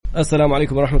السلام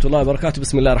عليكم ورحمة الله وبركاته.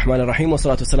 بسم الله الرحمن الرحيم،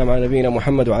 والصلاة والسلام على نبينا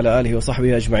محمد وعلى آله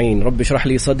وصحبه أجمعين. رب اشرح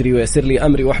لي صدري ويسر لي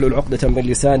أمري واحلل عقدة من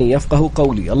لساني يفقه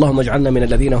قولي. اللهم اجعلنا من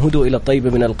الذين هدوا إلى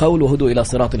الطيب من القول وهدوا إلى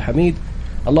صراط الحميد.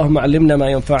 اللهم علمنا ما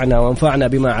ينفعنا وانفعنا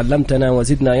بما علمتنا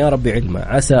وزدنا يا رب علما.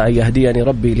 عسى أن يهديني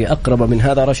ربي لأقرب من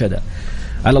هذا رشدا.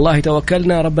 على الله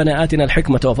توكلنا. ربنا آتنا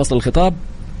الحكمة وفصل الخطاب.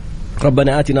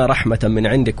 ربنا آتنا رحمة من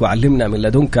عندك وعلمنا من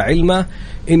لدنك علما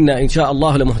إنا إن شاء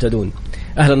الله لمهتدون.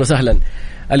 أهلا وسهلا.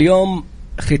 اليوم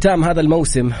ختام هذا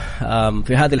الموسم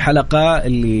في هذه الحلقة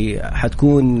اللي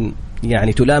حتكون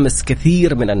يعني تلامس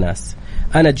كثير من الناس.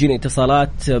 أنا تجيني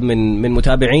اتصالات من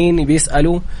متابعين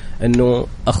بيسألوا إنه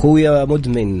أخويا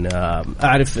مدمن،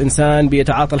 أعرف إنسان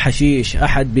بيتعاطى الحشيش،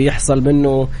 أحد بيحصل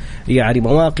منه يعني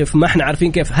مواقف ما إحنا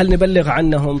عارفين كيف، هل نبلغ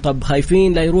عنهم؟ طب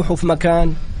خايفين لا يروحوا في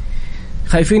مكان،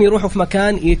 خايفين يروحوا في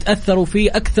مكان يتأثروا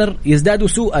فيه أكثر، يزدادوا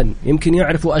سوءا، يمكن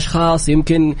يعرفوا أشخاص،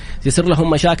 يمكن يصير لهم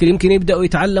مشاكل، يمكن يبدأوا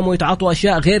يتعلموا يتعاطوا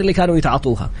أشياء غير اللي كانوا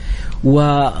يتعاطوها،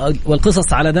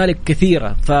 والقصص على ذلك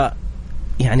كثيرة.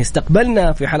 يعني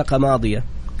استقبلنا في حلقة ماضية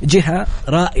جهة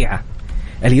رائعة.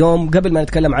 اليوم قبل ما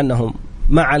نتكلم عنهم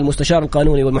مع المستشار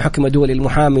القانوني والمحكم الدولي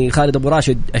المحامي خالد أبو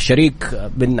راشد، الشريك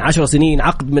من 10 سنين،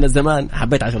 عقد من الزمان،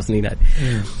 حبيت 10 سنين هذه.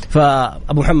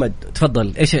 فأبو محمد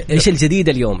تفضل، إيش الجديد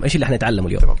اليوم؟ إيش اللي احنا نتعلمه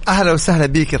اليوم؟ أهلا وسهلا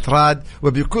بك طراد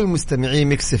وبكل مستمعين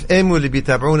ميكس اف ام واللي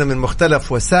بيتابعونا من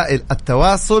مختلف وسائل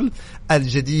التواصل.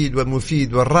 الجديد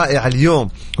والمفيد والرائع اليوم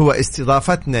هو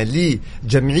استضافتنا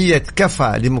لجمعية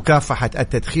كفا لمكافحة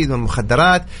التدخين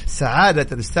والمخدرات. سعادة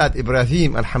الأستاذ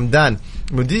إبراهيم الحمدان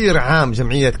مدير عام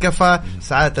جمعية كفا،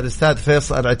 سعادة الأستاذ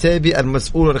فيصل العتيبي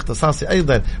المسؤول الاختصاصي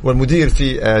أيضا والمدير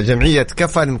في جمعية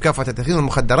كفا لمكافحة التدخين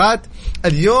والمخدرات.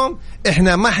 اليوم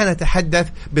إحنا ما حنتحدث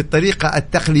بالطريقة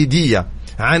التقليدية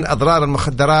عن أضرار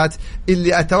المخدرات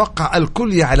اللي أتوقع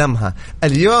الكل يعلمها.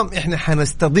 اليوم إحنا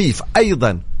حنستضيف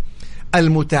أيضا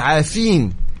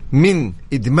المتعافين من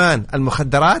إدمان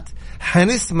المخدرات،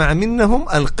 حنسمع منهم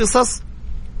القصص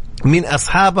من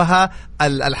أصحابها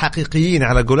الحقيقيين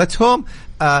على قولتهم،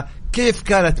 كيف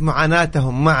كانت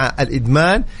معاناتهم مع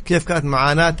الإدمان، كيف كانت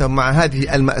معاناتهم مع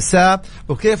هذه المأساة،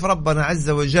 وكيف ربنا عز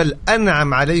وجل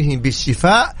أنعم عليهم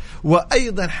بالشفاء.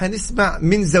 وأيضا حنسمع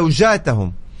من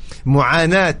زوجاتهم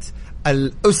معاناة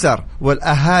الأسر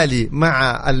والأهالي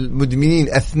مع المدمنين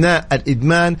أثناء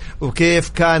الإدمان، وكيف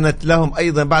كانت لهم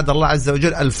أيضا بعد الله عز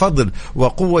وجل الفضل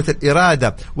وقوة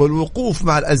الإرادة والوقوف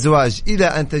مع الأزواج إلى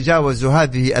أن تجاوزوا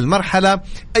هذه المرحلة.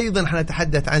 أيضا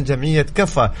حنتحدث عن جمعية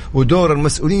كفا ودور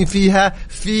المسؤولين فيها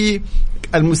في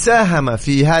المساهمة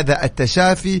في هذا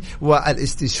التشافي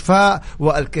والاستشفاء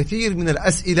والكثير من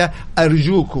الأسئلة.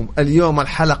 أرجوكم اليوم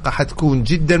الحلقة حتكون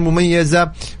جدا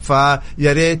مميزة،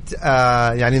 فياريت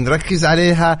يعني نركز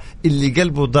عليها. اللي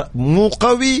قلبه مو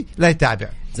قوي لا يتابع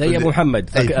زي أبو محمد.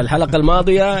 الحلقة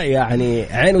الماضية يعني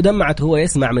عينه دمعت هو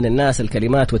يسمع من الناس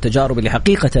الكلمات والتجارب اللي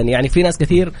حقيقة يعني في ناس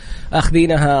كثير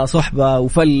أخذينها صحبة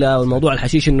وفلة، والموضوع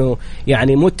الحشيش إنه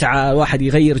يعني متعة، واحد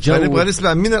يغير جو. نبغى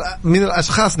نسمع من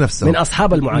الأشخاص نفسهم، من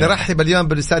أصحاب المعاناة. نرحب اليوم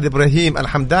بالأستاذ إبراهيم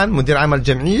الحمدان مدير عام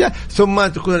الجمعية، ثم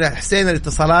تكون حسين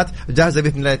الاتصالات جاهزة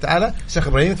بإذن الله تعالى. شيخ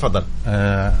إبراهيم تفضل.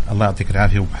 الله يعطيك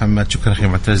العافية أبو محمد. شكرا أخي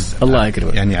معتز، الله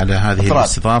يكرمك يعني على هذه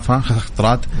الاستضافة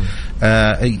اختراط.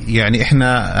 يعني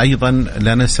إحنا أيضا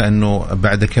لا ننسى أنه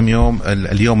بعد كم يوم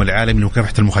اليوم العالمي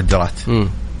لمكافحة المخدرات،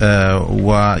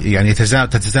 ويعني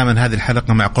تتزامن هذه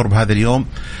الحلقة مع قرب هذا اليوم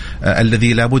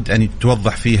الذي لابد أن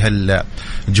توضح فيها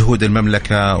جهود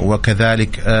المملكة،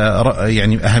 وكذلك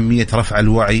يعني أهمية رفع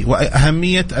الوعي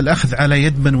وأهمية الأخذ على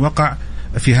يد من وقع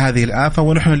في هذه الآفة.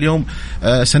 ونحن اليوم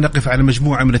سنقف على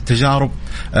مجموعة من التجارب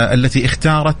التي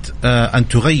اختارت أن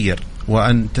تغير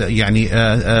وأن يعني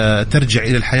ترجع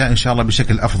إلى الحياة إن شاء الله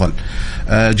بشكل أفضل.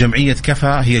 جمعية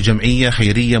كفا هي جمعية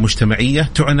خيرية مجتمعية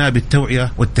تعنى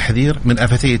بالتوعية والتحذير من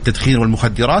آفتي التدخين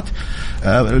والمخدرات.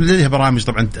 لديها برامج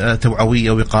طبعا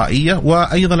توعوية وقائية،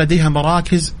 وأيضا لديها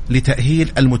مراكز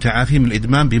لتأهيل المتعافين من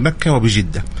الإدمان بمكة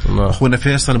وبجدة. أخونا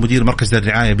فيصل مدير مركز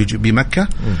الرعاية بمكة،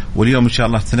 واليوم إن شاء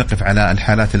الله سنقف على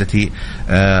الحالات التي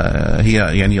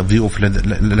هي يعني ضيوف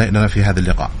لنا في هذا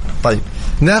اللقاء. طيب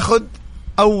ناخذ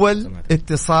أول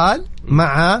اتصال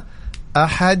مع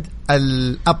أحد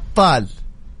الأبطال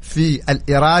في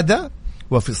الإرادة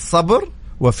وفي الصبر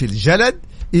وفي الجلد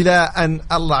إلى أن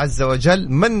الله عز وجل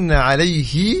من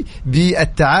عليه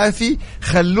بالتعافي.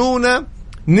 خلونا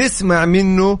نسمع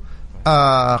منه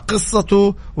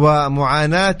قصته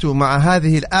ومعاناته مع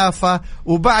هذه الآفة،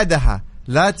 وبعدها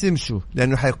لا تمشوا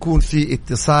لأنه حيكون في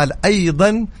اتصال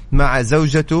أيضا مع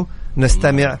زوجته.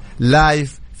 نستمع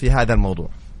لايف في هذا الموضوع.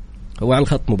 هو على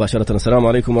الخط مباشرة. السلام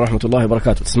عليكم ورحمة الله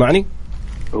وبركاته. تسمعني؟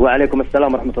 وعليكم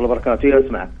السلام ورحمة الله وبركاته.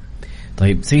 أسمعك.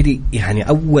 طيب سيدي، يعني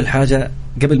أول حاجة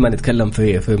قبل ما نتكلم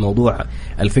في موضوع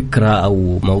الفكرة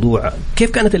أو موضوع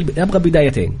كيف كانت أبغى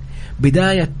بدايتين.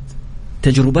 بداية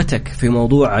تجربتك في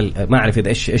موضوع معرفة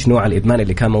إيش نوع الإدمان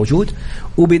اللي كان موجود،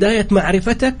 وبداية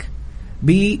معرفتك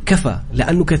بكفى،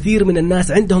 لأنه كثير من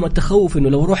الناس عندهم التخوف إنه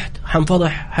لو رحت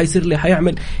حنفضح، حيصير لي،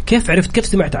 حيعمل. كيف عرفت؟ كيف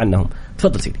سمعت عنهم؟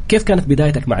 تفضل سيدي، كيف كانت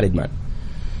بدايتك مع الإدمان؟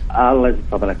 الله يجزاك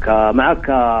فضلك. معك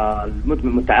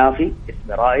المدمن متعافي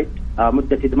اسمه رائد.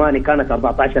 مدة إدماني كانت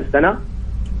 14 سنة.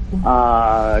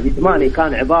 إدماني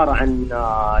كان عبارة عن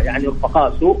يعني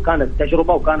رفقاء سوء. كانت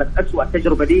تجربة وكانت أسوأ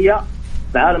تجربة لي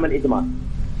في عالم الإدمان.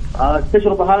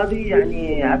 التجربة هذه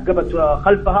يعني عقبت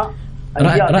خلفها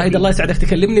رائد الله يسعدك،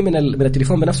 تكلمني من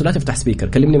التليفون بنفسه، لا تفتح سبيكر،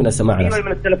 كلمني من السماعة نفسه.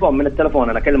 من التليفون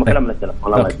أنا أكلمك كلام من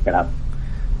التليفون. الله يسعدك.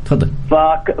 تفضل.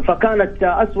 فكانت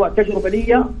أسوأ تجربة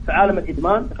لي في عالم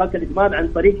الإدمان. دخلت الإدمان عن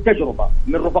طريق تجربة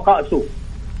من رفقاء سوء.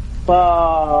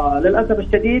 فللأسف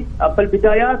الشديد في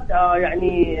البدايات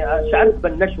يعني شعرت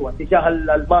بالنشوة تجاه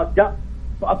المادة،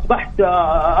 فأصبحت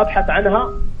أبحث عنها،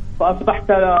 فأصبحت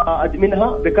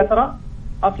أدمنها بكثرة.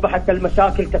 أصبحت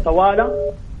المشاكل تتوالى،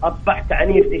 أصبحت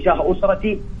عنيف تجاه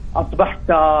أسرتي،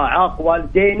 أصبحت عاق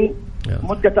والديني.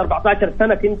 مدة 14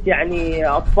 سنة كنت يعني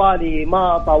أطفالي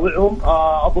ما أطاوعهم،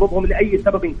 أضربهم لأي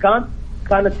سبب كان.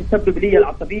 كانت تسبب لي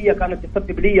العصبية، كانت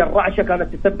تسبب لي الرعشة،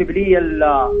 كانت تسبب لي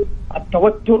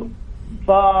التوتر.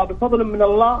 فبفضل من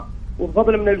الله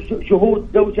وبفضل من جهود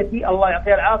زوجتي الله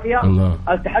يعطيها العافية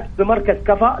التحقت بمركز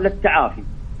كفا للتعافي.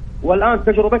 والآن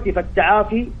تجربتي في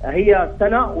التعافي هي 1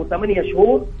 سنة و8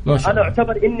 شهور. أنا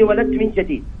أعتبر إني ولدت من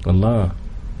جديد. الله.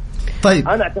 طيب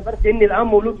أنا اعتبرت إني الآن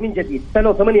مولود من جديد 1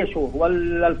 سنة و8 شهور،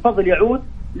 والفضل يعود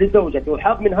لزوجتي.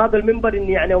 وحاب من هذا المنبر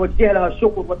إني يعني أوجه لها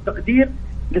الشكر والتقدير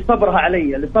لصبرها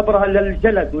علي، لصبرها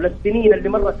للجلد وللسنين اللي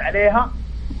مرت عليها.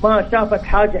 ما شافت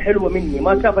حاجة حلوة مني،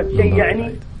 ما شافت شيء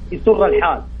يعني يسر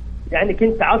الحال. يعني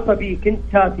كنت عصبي،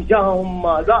 كنت تجاههم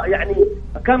لا يعني.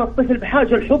 كان الطفل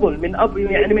بحاجة الحضن من أب،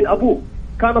 يعني من أبوه.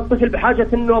 كان الطفل بحاجة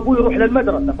إنه أبوه يروح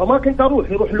للمدرسة، فما كنت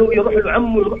أروح. يروح له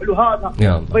عمه، يروح له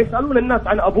هذا. فيسألون الناس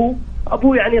عن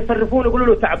أبوه يعني يصرفون يقولوا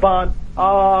له تعبان،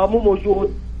 مو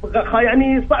موجود.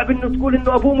 يعني صعب إنه تقول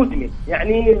إنه أبوه مدمن.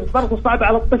 يعني برضو صعب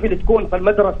على الطفل تكون في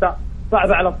المدرسة،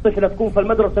 صعب على الطفل تكون في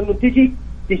المدرسة إنه تجي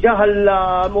تجاه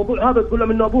الموضوع هذا تقول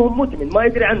لهم إنه أبوهم مدمن ما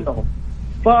يدري عنهم.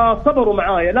 فصبروا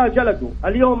معايا، لا جلدوا.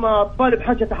 اليوم أطفالي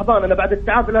بحاجة أحضان. أنا بعد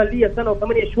التعافي لي 1 سنة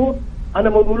و8 شهور أنا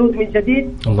مولود من جديد.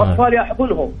 أطفالي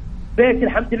أحضنهم. بيت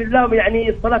الحمد لله يعني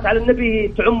الصلاة على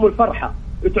النبي تعم الفرحة،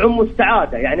 تعم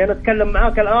السعادة. يعني أنا أتكلم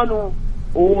معاك الآن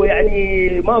ويعني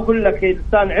ما أقول لك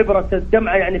إنسان عبرة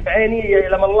الدمعة يعني في عيني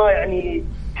لما الله يعني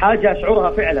حاجة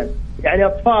أشعرها فعلا. يعني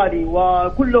أطفالي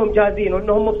وكلهم جاهزين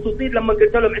وأنهم مبسوطين لما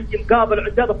قلت لهم عندي مقابلة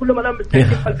عند هذا كلهم الآن مستعدين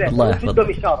في البيت. الله يحفظك.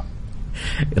 إشارة.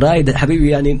 رائد حبيبي،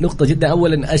 يعني نقطة جدا.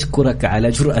 أولا أشكرك على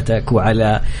جرأتك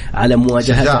وعلى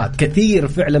مواجهتك. كثير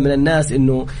فعلا من الناس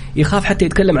إنه يخاف حتى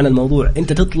يتكلم عن الموضوع.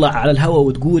 أنت تطلع على الهواء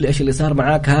وتقول إيش اللي صار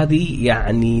معاك، هذه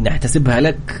يعني نحتسبها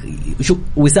لك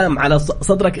وسام على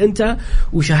صدرك أنت،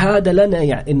 وشهادة لنا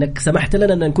يعني إنك سمحت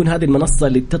لنا أن نكون هذه المنصة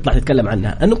اللي تطلع تتكلم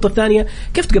عنها. النقطة الثانية،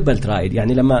 كيف تقبلت رائد؟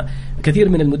 يعني لما كثير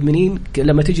من المدمنين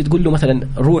لما تيجي تقول له مثلا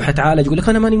روح اتعالج يقول لك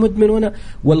أنا ماني مدمن،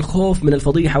 والخوف من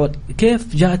الفضيحة.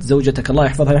 كيف جاءت زوجتك الله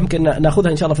يحفظها، يمكن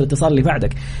ناخذها إن شاء الله في الاتصال اللي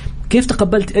بعدك، كيف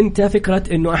تقبلت أنت فكرة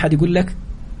إنه أحد يقول لك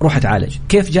روح اتعالج؟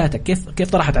 كيف جاتك؟ كيف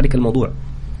طرحت عليك الموضوع؟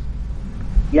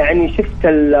 يعني شفت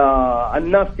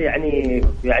الناس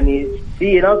يعني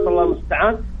في ناس الله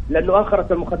المستعان، لأنه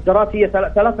آخرة المخدرات هي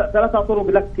ثلاثة طرق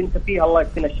لك أنت فيها الله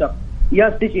يكفينا الشر،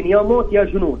 يا سجن يا موت يا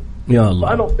جنون. يا الله.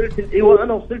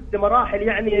 وأنا وصلت لمراحل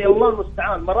يعني الله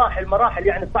المستعان، مراحل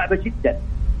يعني صعبة جدا.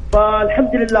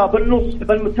 فالحمد لله بالنص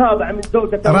بالمتابعة من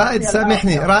زوجة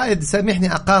رائد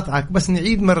سامحني أقاطعك، بس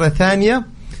نعيد مرة ثانية.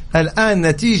 الآن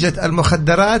نتيجة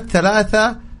المخدرات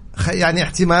 3 يعني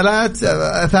احتمالات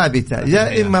ثابتة،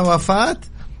 يا إما وفاة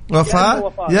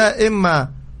يا إما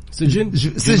سجن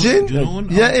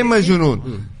يا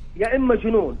إما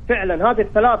جنون. فعلا هذه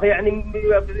الثلاثة يعني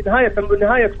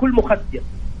نهاية كل مخدر،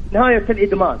 نهاية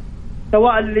الإدمان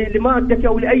سواء لمادة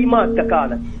أو لأي مادة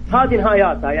كانت، هذه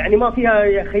نهاياتها يعني ما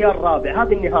فيها خيار رابع،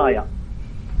 هذه النهاية.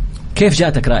 كيف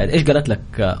جاتك رائد؟ إيش قالت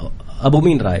لك؟ أبو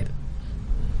مين رائد؟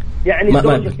 يعني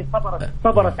زوجتي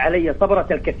صبرت علي،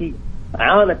 صبرت الكثير،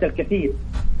 عانت الكثير.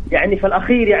 يعني في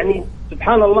الأخير يعني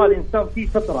سبحان الله الإنسان فيه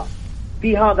فطرة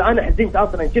في هذا. أنا حزنت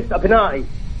أصلا، شفت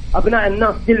أبناء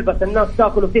الناس تلبس، الناس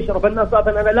تأكل وتشرب، الناس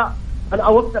أنا لا، أنا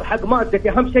أوفر حق مادتي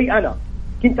أهم شيء. أنا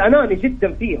كنت أناني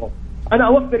جدا فيهم، أنا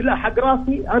أوفر لا حق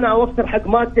راسي، أنا أوفر حق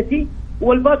مادتي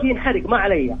والباقي ينحرق ما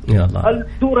علي.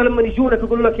 الدورة لما يجونك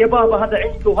يقولوا لك يا بابا هذا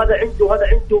عنده وهذا عنده وهذا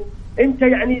عنده، أنت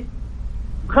يعني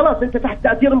خلاص انت تحت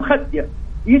تاثير مخدر.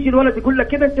 يجي الولد يقول لك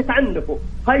كذا انت تعنفه،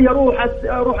 هيا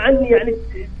روح عني، يعني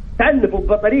تعنفه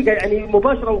بطريقه يعني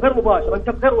مباشره وغير مباشره، انت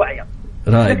بغير وعي.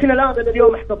 لكن الان انا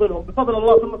اليوم احتضنهم بفضل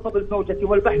الله ثم بفضل زوجتي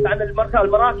والبحث عن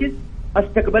المراكز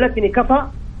استقبلتني كفى،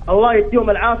 الله يديهم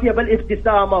العافيه،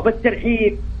 بالابتسامه،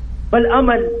 بالترحيب،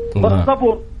 بالامل،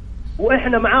 بالصبر،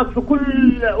 واحنا معاك في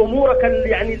كل امورك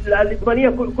يعني الادمانيه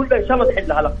كلها ان شاء الله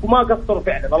تحلها لك، وما قصروا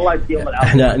فعلا، الله يديهم العافيه.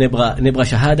 احنا نبغى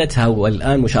شهادتها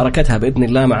والان مشاركتها باذن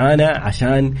الله معانا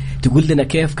عشان تقول لنا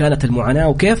كيف كانت المعاناه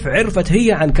وكيف عرفت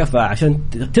هي عن كفى عشان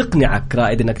تقنعك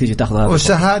رائد انك تيجي تاخذ هذا.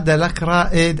 وشهاده لك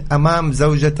رائد امام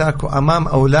زوجتك وامام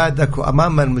اولادك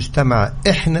وامام المجتمع،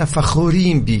 احنا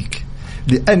فخورين بيك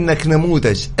لانك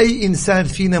نموذج. اي انسان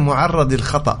فينا معرض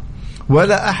للخطأ،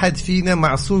 ولا أحد فينا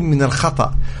معصوم من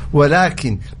الخطأ،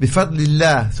 ولكن بفضل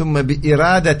الله ثم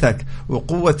بإرادتك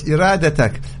وقوة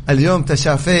إرادتك اليوم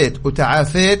تشافيت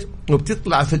وتعافيت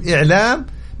وبتطلع في الإعلام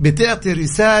بتعطي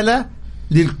رسالة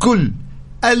للكل.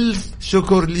 ألف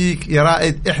شكر ليك يا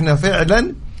رائد، إحنا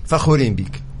فعلا فخورين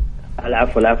بيك.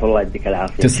 العفو الله يديك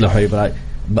العافية. تسلم حبيبي رائد.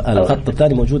 الخط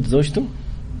الثاني موجود زوجته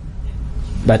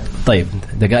بعد. طيب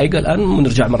دقائق الآن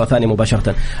ونرجع مرة ثانية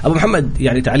مباشرة. أبو محمد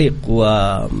يعني تعليق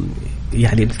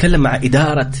يعني نتكلم مع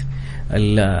إدارة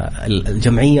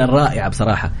الجمعية الرائعة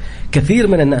بصراحة. كثير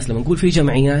من الناس لما نقول في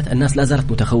جمعيات الناس لا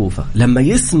زالت متخوفة لما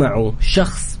يسمعوا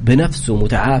شخص بنفسه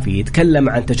متعافي يتكلم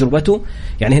عن تجربته.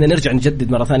 يعني هنا نرجع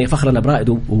نجدد مرة ثانية فخرنا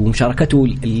برائد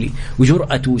ومشاركته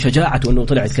وجرأته وشجاعته أنه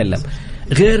طلع يتكلم،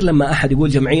 غير لما أحد يقول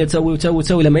جمعية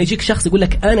تسوي لما يجيك شخص يقول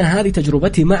لك أنا هذه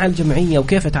تجربتي مع الجمعية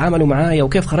وكيف اتعاملوا معايا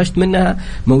وكيف خرجت منها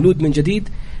مولود من جديد.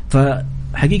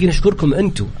 فحقيقة نشكركم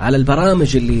أنتم على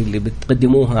البرامج اللي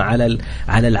بتقدموها،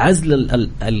 على العزل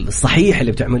الصحيح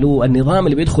اللي بتعملوه، النظام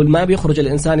اللي بيدخل ما بيخرج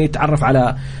الإنسان يتعرف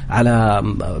على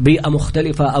بيئة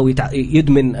مختلفة أو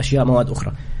يدمن أشياء مواد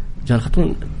أخرى. جال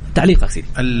خطون تعليق سيدي.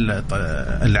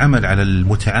 العمل على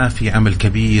المتعافي عمل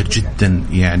كبير جدا،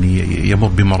 يعني يمر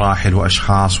بمراحل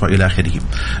وأشخاص وإلى آخره،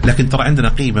 لكن ترى عندنا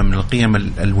قيمة من القيم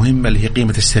المهمة اللي هي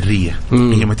قيمة السرية.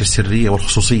 قيمة السرية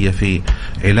والخصوصية في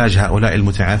علاج هؤلاء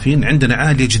المتعافين عندنا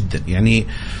عالية جدا. يعني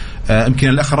يمكن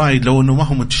الأخ رايد لو أنه ما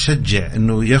هو متشجع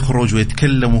أنه يخرج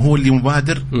ويتكلم وهو اللي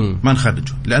مبادر ما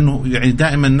نخرجه، لأنه يعني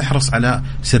دائما نحرص على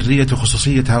سرية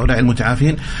وخصوصية هؤلاء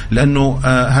المتعافين، لأنه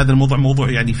هذا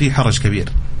الموضوع يعني فيه حرج كبير.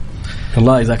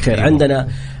 الله يجزاك خير. أيوة. عندنا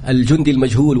الجندي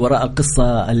المجهول وراء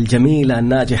القصة الجميلة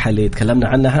الناجحة اللي تكلمنا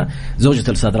عنها زوجة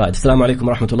الأستاذ رائد. السلام عليكم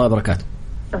ورحمة الله وبركاته.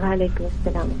 وعليكم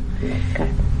السلام.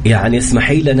 يعني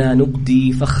اسمحي لنا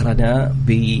نبدي فخرنا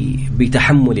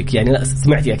بتحملك. يعني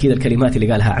سمعتي أكيد الكلمات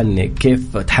اللي قالها عنك،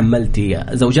 كيف تحملتي.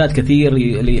 زوجات كثير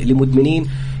لمدمنين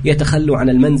يتخلوا عن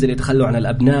المنزل، يتخلوا عن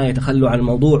الأبناء، يتخلوا عن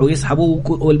الموضوع ويسحبوا،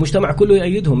 والمجتمع كله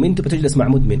يأيدهم. أنت بتجلس مع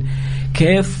مدمن.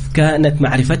 كيف كانت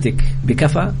معرفتك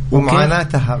بكفى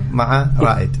ومعاناتها مع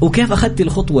رائد، وكيف أخذتي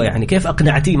الخطوة؟ يعني كيف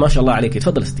أقنعتيه؟ ما شاء الله عليك.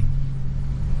 تفضل استي.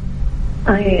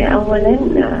 أولا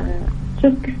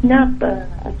شفت سناب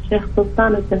الشيخ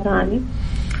سلطان الزهراني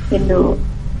إنه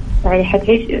يعني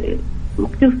حتعيش،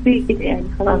 مكتوب فيه كده يعني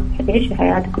خلاص حتعيش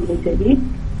حياتكم من جديد،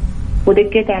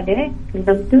 ودقيت عليه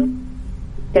كلمته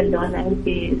قال له أنا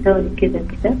عندي سوي كذا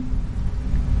كذا،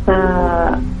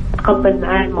 فتقبل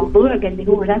معاه الموضوع، قال لي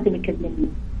هو لازم يكلمني.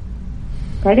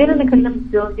 بعدين أنا كلمت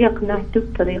زوجي أقنعته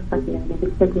بطريقة يعني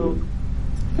قلت له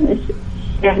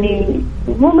يعني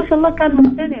هو ما شاء الله كان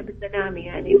مقتنع بكلامي،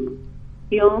 يعني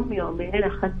يوم يومين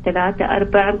أخذت 3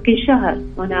 4 يمكن شهر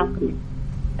وأنا أقنع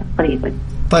تقريبا.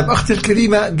 طيب أختي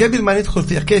الكريمة، قبل ما ندخل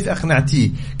في كيف أقنعتيه،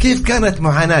 كيف كانت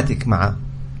معاناتك معه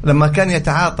لما كان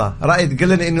يتعاطى؟ رائد قال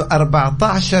لنا إنه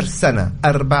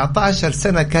 14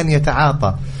 سنة كان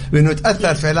يتعاطى، وإنه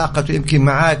تأثر في علاقته يمكن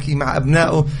معاكي مع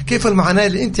أبنائه. كيف المعاناة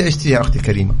اللي أنت عشتيها يا أختي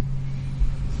كريمة؟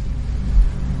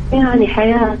 يعني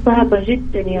حياة صعبة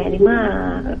جدا، يعني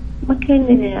ما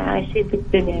كنا عايشين في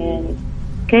الدنيا، يعني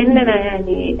كأننا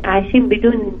يعني عايشين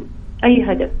بدون أي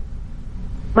هدف،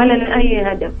 ما لنا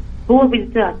أي هدف. هو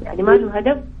بالذات يعني ما له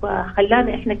هدف،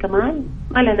 وخلانا إحنا كمان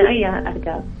ما لنا أي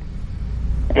أهداف،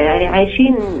 يعني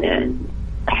عايشين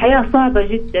حياة صعبة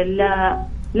جدا.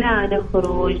 لا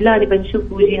نخرج، لا نبى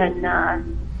نشوف وجه الناس،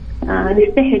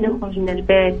 نستحي نخرج من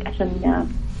البيت عشان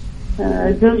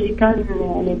زوجي كان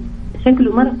يعني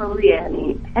شكله مرة فظيع،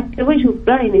 يعني حتى وجهه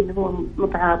باين إنه هو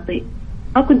متعاطي.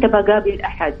 ما كنت بقابل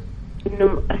أحد إنه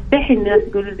أستحي الناس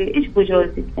يقولوا لي إيش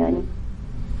بجوزك، يعني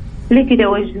ليه كده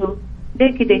وجهه،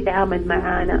 ليه كده يتعامل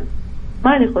معانا،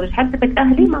 ما نخرج. حتى بيت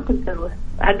أهلي ما كنت أروح،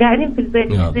 قاعدين في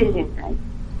البيت زين.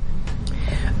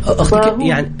 أختك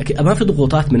يعني ما في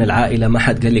ضغوطات من العائلة؟ ما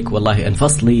حد قال لك والله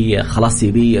انفصلي خلاص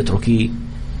سيبيه اتركيه؟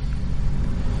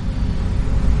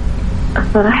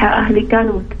 صراحة أهلي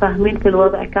كانوا متفاهمين في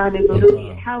الوضع، كانوا يقولوا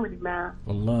لي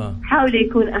حاول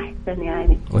يكون أحسن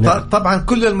يعني. طبعا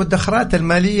كل المدخرات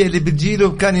المالية اللي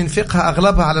بتجيله كان ينفقها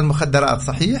أغلبها على المخدرات،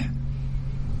 صحيح؟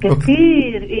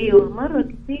 كثير ايوه مرة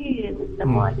كثير من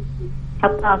الأموال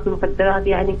حطها في المخدرات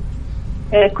يعني.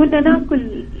 كنا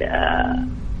ناكل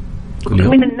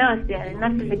من الناس يعني،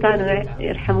 الناس اللي كانوا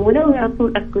يرحمونا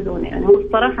ويأكلونا يعني.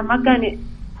 والصراحة ما كان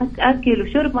حتى أكل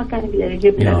وشرب ما كان يقدر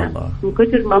يجيب لنا من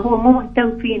كثر ما هو مو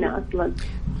مهتم فينا أصلا.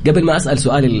 قبل ما أسأل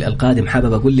سؤالي القادم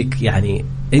حابب أقول لك يعني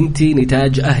أنت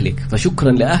نتاج أهلك،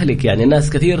 فشكرا لأهلك. يعني الناس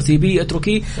كثير سيبيه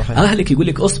اتركي، أهلك يقول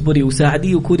لك أصبري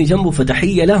وساعديه وكوني جنبه،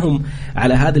 فتحية لهم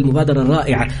على هذه المبادرة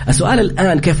الرائعة. السؤال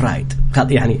الآن كيف رايد؟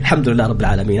 يعني الحمد لله رب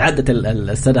العالمين، عدت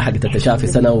السنة حقت التشافي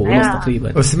سنة ونص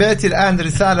تقريبا، وسمعتي الآن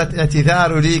رسالة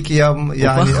اعتذار ليك يا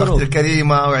يعني أختي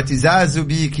الكريمة واعتزازه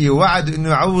بيكي ووعد إنه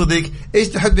يعوضك. إيش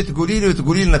تحبي تقولي له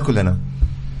وتقولي لنا كلنا؟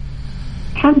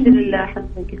 الحمد لله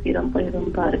حمدا كثيرا طيبا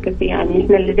مباركا فيه. يعني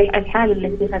احنا اللي الحالة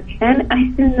اللي فيها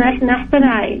الحين احنا احسن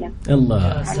عائلة.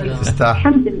 الله يعني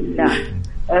الحمد لله.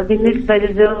 بالنسبة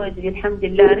لزوجي الحمد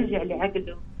لله رجع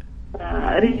لعقله،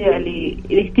 رجع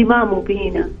لاهتمامه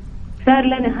بينا، صار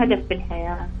لنا هدف في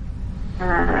الحياة.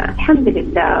 الحمد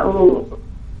لله.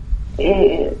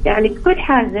 يعني كل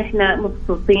حاجة احنا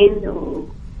مبسوطين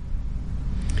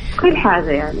كل حاجة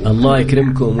يعني. الله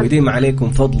يكرمكم ويديم عليكم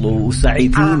فضله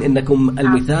وسعيدين إنكم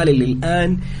المثال اللي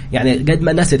الآن يعني قد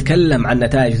ما الناس تتكلم عن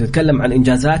نتائج وتتكلم عن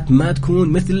إنجازات ما تكون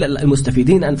مثل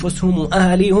المستفيدين أنفسهم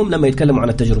وأهاليهم لما يتكلموا عن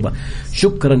التجربة.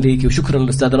 شكرا ليك وشكرا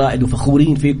للأستاذ رائد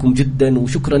وفخورين فيكم جدا،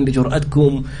 وشكرا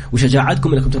لجرأتكم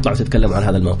وشجاعتكم إنكم تطلعوا تتكلموا عن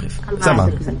هذا الموقف.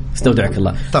 تمام. استودعك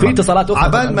الله. في اتصالات أخرى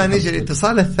عبال ما نيجي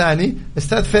الاتصال الثاني.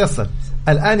 أستاذ فيصل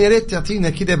الآن يا ريت تعطينا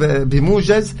كده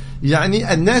بموجز.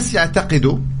 يعني الناس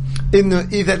يعتقدوا إنه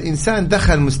إذا الإنسان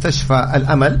دخل مستشفى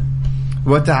الأمل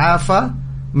وتعافى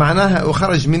معناها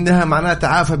وخرج منها معناها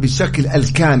تعافى بالشكل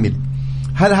الكامل.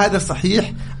 هل هذا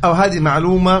صحيح أو هذه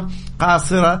معلومة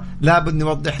قاصرة؟ لابد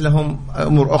نوضح لهم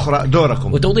أمور أخرى.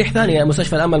 دوركم. وتوضيح ثاني،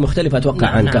 مستشفى الأمل مختلفة أتوقع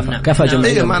عن كفا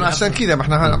جمعية. إيه ما عشان كذا ما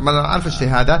احنا ما نعرف الشيء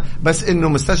هذا، بس إنه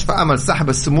مستشفى أمل سحب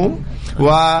السموم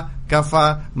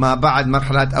وكفى ما بعد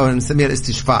مرحلة أو نسميها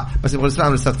الاستشفاء. بس نبغى نسمع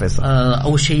من الأستاذ فيصل.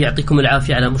 أول شيء يعطيكم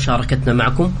العافية على مشاركتنا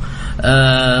معكم.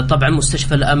 طبعا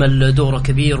مستشفى الأمل دوره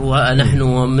كبير، ونحن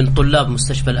من طلاب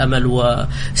مستشفى الأمل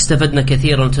واستفدنا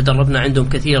كثيرا وتدربنا عندهم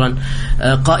كثيرا،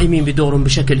 قائمين بدورهم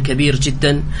بشكل كبير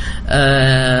جدا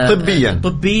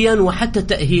طبيا وحتى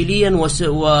تأهيليا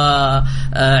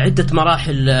وعدة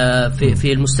مراحل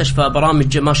في المستشفى،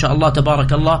 برامج ما شاء الله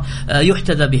تبارك الله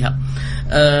يحتذى بها.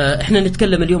 احنا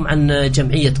نتكلم اليوم عن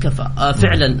جمعية كفا.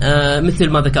 فعلا مثل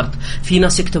ما ذكرت في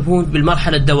ناس يكتفون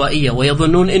بالمرحلة الدوائية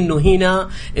ويظنون انه هنا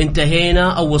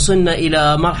انتهينا او وصلنا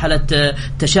الى مرحلة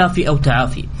تشافي او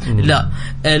تعافي. لا،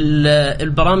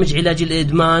 البرامج علاج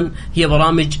الادمان هي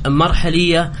برامج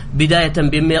مرحلية، بداية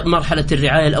بمرحلة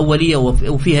الرعاية الأولية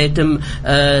وفيها يتم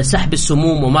سحب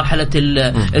السموم ومرحلة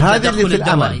التدخل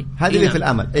الدوائي. هذه اللي في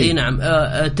الأمل. اي نعم.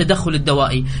 التدخل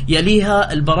الدوائي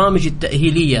يليها البرامج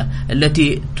التأهيلية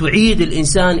التي تعيد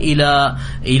الإنسان إلى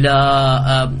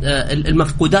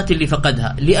المفقودات اللي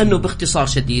فقدها. لأنه باختصار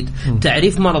شديد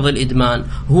تعريف مرض الإدمان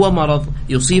هو مرض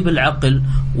يصيب العقل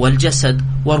والجسد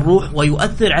والروح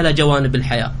ويؤثر على جوانب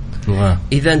الحياة.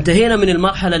 إذا انتهينا من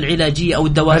المرحلة العلاجية أو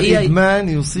الدوائية، الإدمان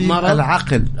يصيب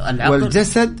العقل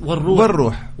والجسد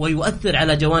والروح ويؤثر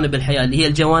على جوانب الحياة اللي هي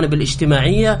الجوانب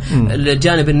الاجتماعية،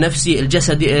 الجانب النفسي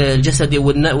الجسدي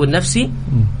والنفسي،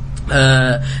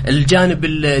 الجانب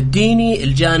الديني،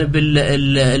 الجانب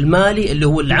المالي اللي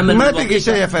هو العمل. ما بقي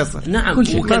شيء يا فيصل. نعم.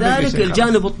 وكذلك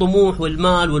الجانب الطموح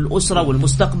والمال والأسرة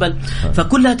والمستقبل،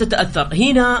 فكلها تتأثر.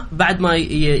 هنا بعد ما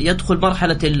يدخل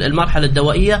المرحلة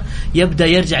الدوائية يبدأ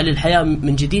يرجع للحياة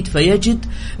من جديد، فيجد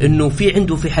أنه في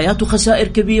عنده في حياته خسائر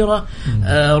كبيرة.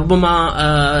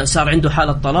 ربما صار عنده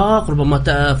حالة طلاق،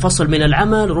 ربما فصل من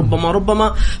العمل،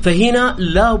 ربما فهنا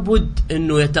لابد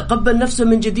أنه يتقبل نفسه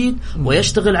من جديد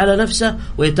ويشتغل على نفسه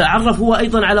ويتعرف هو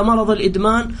أيضا على مرض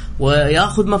الإدمان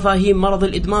ويأخذ مفاهيم مرض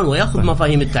الإدمان ويأخذ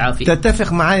مفاهيم التعافي.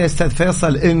 تتفق معي أستاذ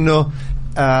فيصل إنه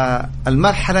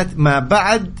المرحلة ما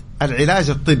بعد العلاج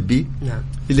الطبي، نعم،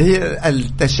 اللي هي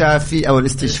التشافي أو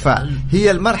الاستشفاء،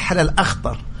 هي المرحلة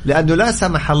الأخطر لأنه لا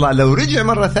سمح الله لو رجع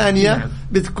مرة ثانية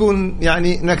بتكون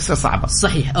يعني نكسة صعبة.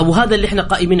 صحيح. أو هذا اللي احنا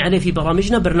قائمين عليه في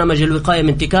برامجنا، برنامج الوقاية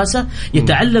من تكاسة،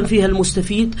 يتعلم فيها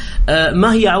المستفيد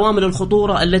ما هي عوامل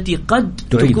الخطورة التي قد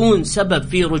تكون سبب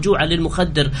في رجوعه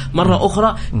للمخدر مرة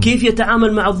أخرى، كيف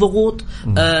يتعامل مع الضغوط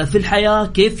في الحياة،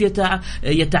 كيف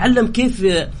يتعلم كيف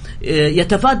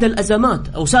يتفادى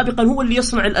الأزمات. أو سابقا هو اللي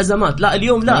يصنع الأزمات، لا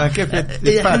اليوم لا،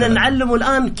 احنا نعلمه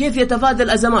الآن كيف يتفادى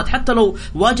الأزمات، حتى لو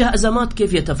واجه أزمات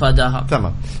كيف يتفاداها.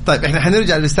 تمام. طيب احنا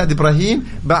حنرجع للأستاذ إبراهيم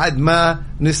بعد ما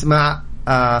نسمع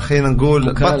خلينا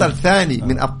نقول بطل ثاني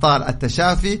من أبطال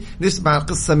التشافي، نسمع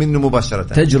القصة منه مباشرة،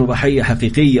 تجربة حية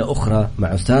حقيقية أخرى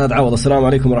مع أستاذ عوض. السلام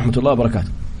عليكم ورحمة الله وبركاته.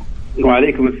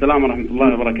 وعليكم السلام ورحمة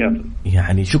الله وبركاته.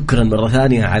 يعني شكرا مرة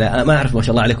ثانية على ما أعرف ما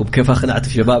شاء الله عليكم كيف أقنعت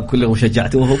الشباب كلهم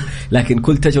وشجعتوهم، لكن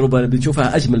كل تجربة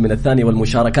بنشوفها أجمل من الثانية،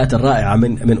 والمشاركات الرائعة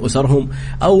من أسرهم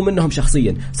أو منهم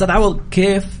شخصيا. أستاذ عوض،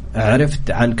 كيف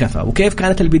عرفت عن كفا وكيف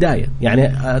كانت البداية؟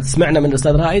 يعني سمعنا من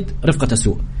الأستاذ رائد رفقة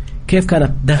السوء، كيف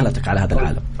كانت دخلتك على هذا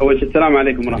العالم؟ أول شيء السلام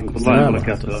عليكم ورحمة الله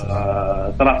وبركاته.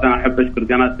 صراحة أنا أحب أشكر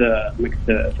قناة ميكس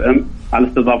اف ام على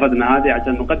استضافتنا هذه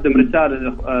عشان نقدم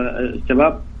رسالة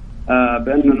للشباب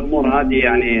بأن الأمور هذه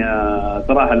يعني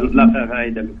صراحة لا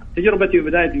فائدة منها. تجربتي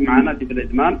وبدايتي معاناتي في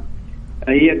الإدمان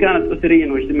هي كانت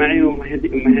أسريا واجتماعيا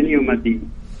ومهنيا وماديا.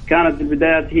 كانت في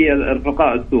البدايات هي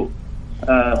رفقاء السوء،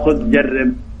 خذ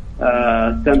جرب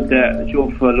استمتع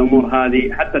شوف الأمور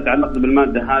هذه. حتى تعلقت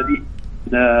بالمادة هذه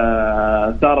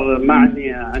صار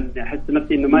معني أن أحس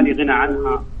نفسي إنه مالي غنى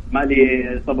عنها،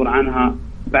 مالي صبر عنها.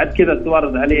 بعد كذا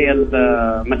توارد علي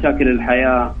مشاكل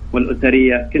الحياة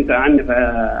والأسرية، كنت أعنف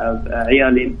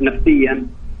عيالي نفسيا،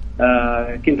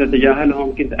 كنت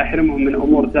أتجاهلهم، كنت أحرمهم من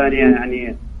أمور ثانية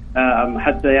يعني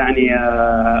حتى يعني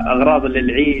أغراض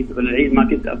للعيد والعيد ما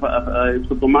كنت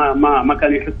يبسطوا، ما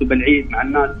كانوا يحسوا بالعيد مع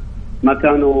الناس، ما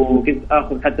كانوا. كنت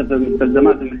أخذ حتى في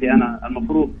المستلزمات اللي أنا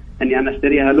المفروض أني أنا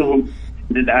أشتريها لهم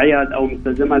للأعياد أو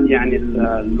مستلزمات يعني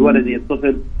الولدي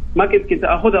الطفل، ما كنت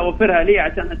أخذها أوفرها لي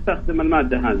عشان أستخدم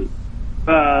المادة هذه.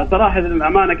 فصراحة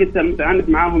الأمانة كنت متعنف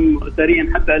معهم أسريا.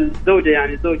 حتى الزوجة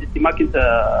يعني زوجتي ما كنت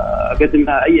أقدم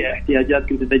لها أي احتياجات،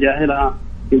 كنت أتجاهلها،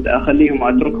 كنت أخليهم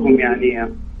وأتركهم يعني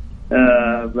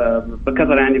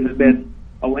بكثرة يعني في البيت،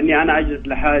 أو أني أنا أجلس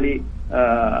لحالي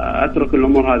أترك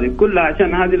الأمور هذه كلها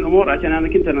عشان هذه الأمور، عشان أنا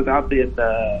كنت نتعاطي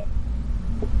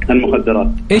المخدرات.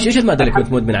 إيش المادة اللي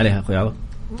كنت مدمن عليها أخوي عوض؟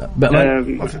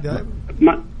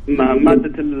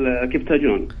 مادة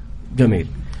الكبتاجون. جميل.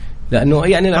 لأنه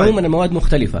يعني عموما المواد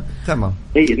مختلفة. تمام.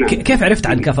 نعم. كيف عرفت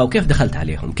عن كفا وكيف دخلت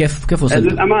عليهم؟ كيف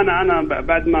وصلت؟ للأمانة أنا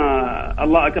بعد ما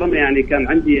الله أكرمني يعني كان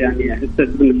عندي يعني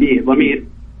حسيت إنه فيه ضمير،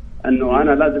 إنه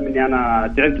أنا لازم إني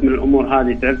أنا تعبت من الأمور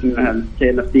هذه، تعبت من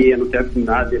هالشيء نفسيا وتعبت من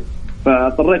هذه،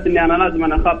 فاضطريت إني أنا لازم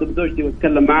أنا أخاطب زوجتي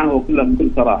وأتكلم معها وكلها بكل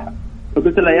صراحة.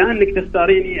 فقلت لها يا إنك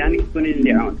تختاريني يعني تكوني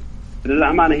لي عون.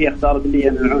 للأمانة هي اختارت لي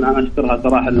العون، أنا أشكرها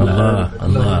صراحة. الله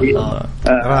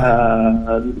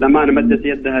الأمانة مدت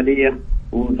يدها لي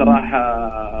وصراحة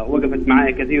وقفت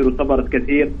معي كثير وصبرت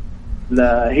كثير.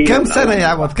 هي كم سنة يا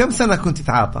عوض؟ كم سنة كنت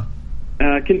تتعاطى؟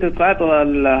 كنت أتعاطى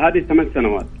هذه 8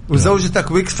 سنوات.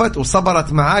 وزوجتك وقفت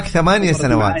وصبرت معك 8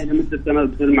 سنوات. لمدة سنة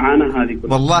المعاناة هذه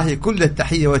كلها. والله كل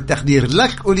التحية والتقدير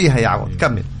لك وليها يا عوض.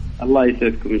 كمل. الله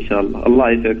يسعدكم إن شاء الله.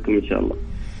 الله يسعدكم إن شاء الله.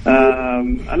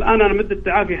 الآن أنا مدة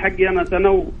التعافي حقي أنا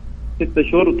سنة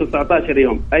و6 شهور و19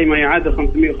 يوم، أي ما يعادل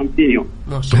 550 يوم.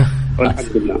 ما شاء الله.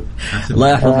 والحمد لله.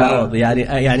 الله يحفظك عوض.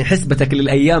 يعني حسبتك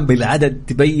للأيام بالعدد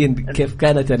تبين كيف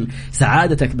كانت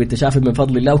سعادتك بالتشافي من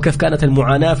فضل الله، وكيف كانت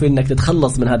المعاناة في إنك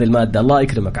تتخلص من هذه المادة. الله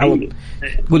يكرمك عوض.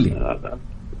 قل لي.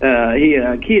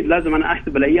 هي أكيد لازم أنا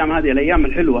أحسب الأيام هذه، الأيام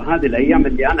الحلوة هذه، الأيام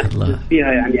اللي أنا أحسب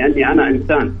فيها يعني أني أنا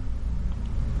إنسان.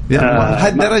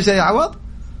 هالدرجة يا عوض؟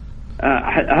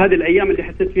 هذه الأيام اللي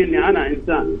حسيت فيها إني أنا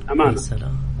إنسان أمانة.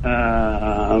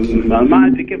 ما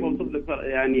أدري كيف أوصف لك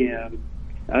يعني.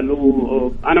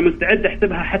 أنا مستعد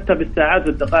أحسبها حتى بالساعات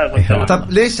والدقائق والثواني.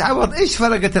 طب ليش عوض؟ إيش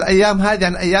فرقت الأيام هذه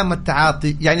عن أيام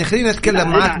التعاطي؟ يعني خلينا نتكلم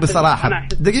معك بصراحة.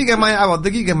 دقيقة معي عوض،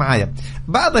 دقيقة معايا.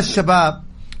 بعض الشباب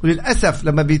وللأسف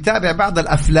لما بيتابع بعض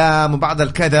الأفلام وبعض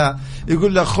الكذا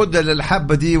يقول لك خد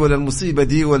الحبة دي ولا المصيبة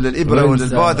دي ولا الإبرة ولا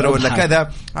البودرة ولا كذا،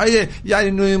 يعني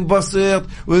إنه ينبسط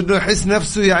وإنه يحس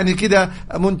نفسه يعني كده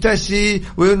منتشي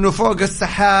وإنه فوق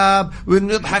السحاب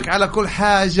وإنه يضحك على كل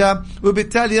حاجة،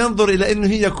 وبالتالي ينظر إلى إنه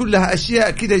هي كلها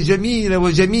أشياء كده جميلة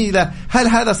وجميلة. هل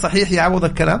هذا صحيح يا عوض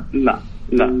الكلام؟ لا.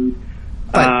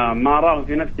 طيب. ما أراه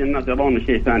في نفسي الناس يرون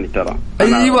شيء ثاني ترى.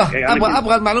 أيوة يعني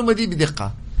أبغى المعلومة دي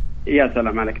بدقة. يا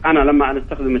سلام عليك. أنا لما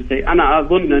أستخدم الشيء أنا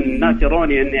أظن أن الناس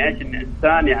يروني أني إيش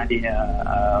إنسان يعني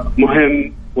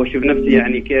مهم واشوف نفسي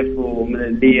يعني كيف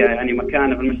لي يعني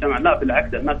مكانه في المجتمع. لا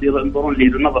بالعكس، الناس ينظرون لي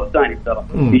بنظر ثاني، ترى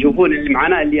يشوفون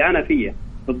المعاناه اللي انا فيها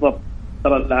بالضبط.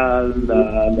 ترى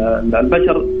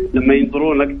البشر لما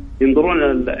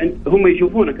ينظرون هم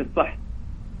يشوفونك الصح،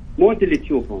 مو انت اللي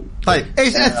تشوفهم. طيب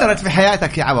ايش اثرت في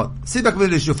حياتك يا عوض؟ سيبك من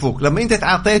اللي يشوفوك، لما انت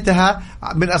تعاطيتها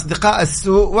من اصدقاء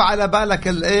السوء وعلى بالك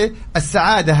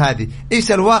السعاده هذه،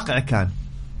 ايش الواقع كان؟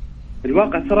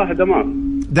 الواقع صراحه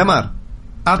دمار.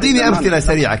 اعطيني امثله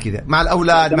سريعه كذا، مع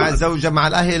الاولاد، مع الزوجه، مع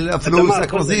الاهل،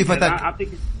 فلوسك، وظيفتك. اعطيك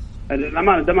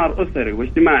الامانه دمار اسري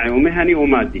واجتماعي ومهني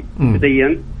ومادي.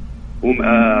 تدين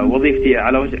وظيفتي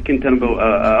على وجه، كنت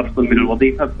انا افصل من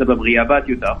الوظيفه بسبب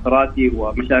غياباتي وتاخراتي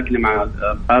ومشاكلي مع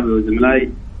اصحابي وزملائي.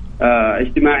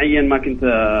 اجتماعيا ما كنت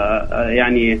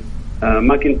يعني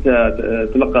ما كنت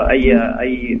تلقى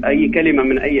اي كلمه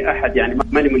من اي احد، يعني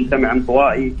ماني مجتمع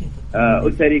انطوائي.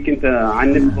 اسري كنت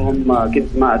عنفهم،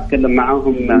 كنت ما اتكلم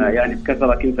معهم يعني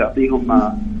بكثره، كنت اعطيهم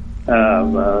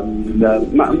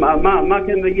ما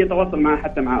كان يتواصل معه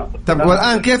حتى مع. طب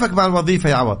والان كيفك مع الوظيفه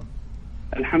يا عوض؟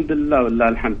 الحمد لله والله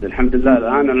الحمد لله.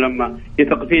 الآن لما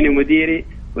يثق فيني مديري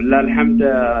والله الحمد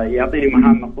يعطيني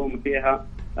مهام أقوم فيها.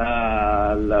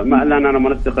 الآن أنا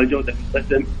منسق الجودة في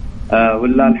القسم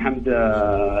والله الحمد.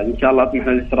 إن شاء الله أطمح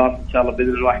للإشراف إن شاء الله بإذن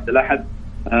الواحد الأحد.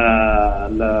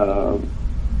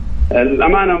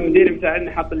 الأمانة مديري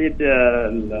مساعدني، حط لي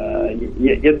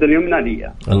يد اليمنى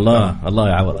لي. الله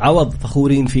يا عوض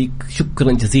فخورين فيك.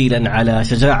 شكرا جزيلا على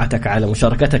شجاعتك، على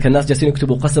مشاركتك. الناس جالسين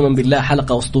يكتبوا قسما بالله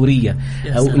حلقة أسطورية،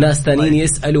 أو ناس ثانيين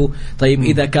يسألوا طيب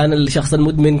إذا كان الشخص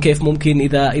المدمن كيف ممكن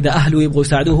إذا أهله يبغوا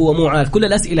يساعدوه هو مو عارف. كل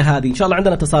الأسئلة هذه إن شاء الله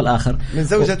عندنا اتصال آخر من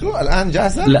زوجته الآن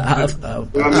جاهزة. لا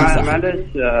معلش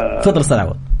تفضل أستاذ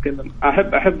عوض.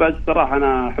 أحب الصراحة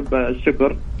أنا أحب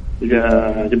الشكر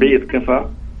جمعية كفا،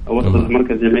 أوصل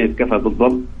مركز جمعية كفا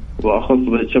بالضبط، وأخص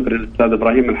بالشكر للأستاذ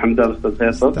إبراهيم الحمدان والأستاذ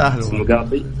فيصل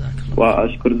المقاطي،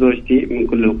 وأشكر زوجتي من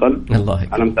كل القلب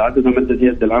على مساعدتها ومدة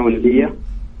يد العون لي.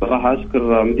 صراحة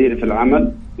أشكر مديري في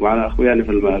العمل وعلى أخواني في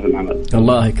العمل.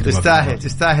 الله يكرمك.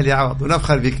 تستاهل يا عوض،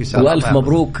 ونفخر بك إن شاء الله. وألف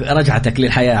مبروك رجعتك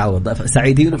للحياة عوض،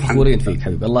 سعيدين وفخورين فيك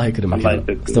حبيبي. الله يكرمك،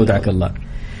 استودعك الله.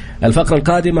 الفقرة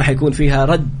القادمة حيكون فيها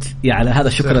رد على هذا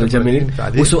الشكر الجميل،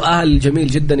 وسؤال جميل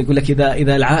جدا يقول لك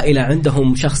إذا العائلة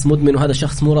عندهم شخص مدمن وهذا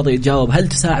الشخص مو راضي يتجاوب، هل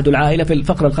تساعدوا العائلة؟ في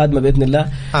الفقرة القادمة بإذن الله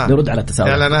نرد على التساؤل.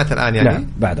 إعلانات الآن يعني. نعم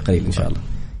بعد قليل إن شاء الله.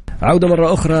 عودة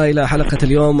مرة أخرى إلى حلقة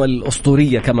اليوم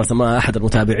الأسطورية كما سماها أحد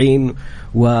المتابعين،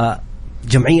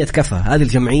 وجمعية كفا. هذه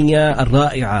الجمعية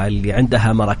الرائعة اللي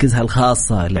عندها مراكزها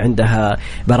الخاصة، اللي عندها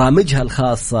برامجها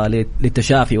الخاصة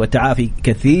للتشافي والتعافي.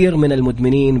 كثير من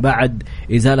المدمنين بعد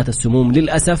إزالة السموم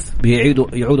للأسف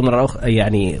يعودوا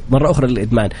مرة أخرى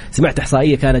للإدمان. سمعت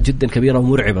إحصائية كانت جدا كبيرة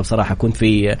ومرعبة بصراحة. كنت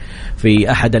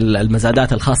في أحد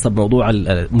المزادات الخاصة بموضوع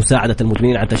مساعدة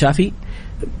المدمنين على التشافي،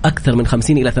 أكثر من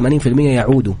 50 إلى 80%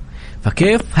 يعودوا.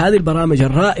 فكيف هذه البرامج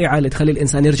الرائعة اللي تخلي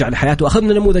الإنسان يرجع لحياته.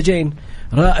 أخذنا نموذجين،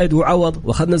 رائد وعوض،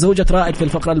 وأخذنا زوجة رائد في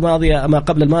الفقرة الماضية ما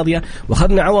قبل الماضية،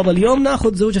 وأخذنا عوض. اليوم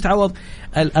نأخذ زوجة عوض.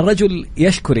 الرجل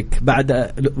يشكرك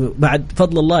بعد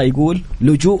فضل الله، يقول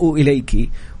لجوء إليك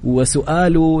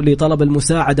وسؤاله لطلب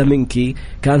المساعدة منك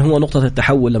كان هو نقطة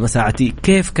التحول لما ساعدتي.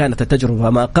 كيف كانت التجربة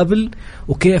ما قبل،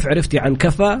 وكيف عرفتي عن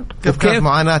كفا، كيف كانت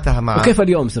معاناتها معه، وكيف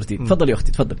اليوم صرتي؟ تفضل يا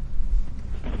أختي تفضل.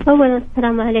 أولا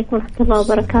السلام عليكم ورحمة الله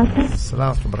وبركاته. السلام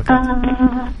ورحمة الله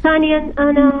وبركاته. ثانيا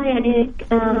أنا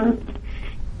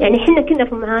يعني حنا كنا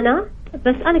في معاناة،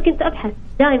 بس أنا كنت أبحث،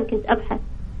 دائما كنت أبحث.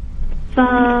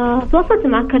 فتواصلت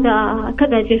مع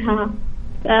كذا جهة،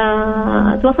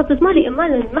 تواصلت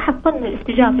ما حصلنا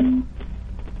الاستجابة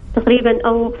تقريبا،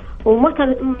 أو وما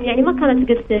كانت يعني ما كانت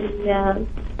قد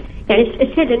يعني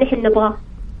الشيء اللي نحن نبغاه.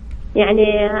 يعني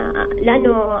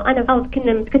لأنه أنا وعوض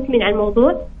كنا متكتمين على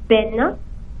الموضوع بيننا،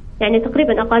 يعني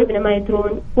تقريبا أقاربنا ما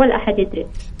يدرون ولا أحد يدري.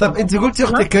 طب أنت قلتي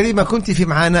أختي كريمة كنت في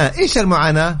معاناة، إيش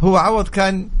المعاناة؟ هو عوض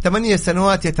كان 8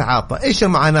 سنوات يتعاطى، إيش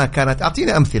المعاناة كانت؟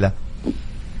 أعطينا أمثلة.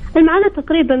 المعاناة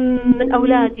تقريبا من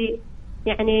أولادي،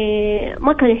 يعني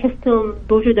ما كانوا يحسون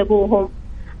بوجود أبوهم،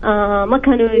 ما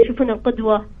كانوا يشوفون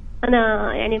القدوة.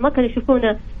 أنا يعني ما كانوا يشوفون،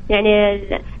 يعني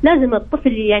لازم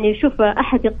الطفل يعني يشوف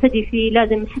أحد يقتدي فيه،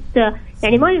 لازم حتى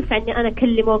يعني ما ينفع إني أنا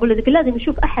أكلمه وأقول له لازم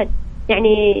يشوف أحد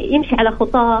يعني يمشي على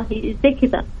خطاه زي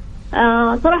كذا.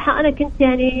 صراحة أنا كنت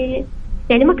يعني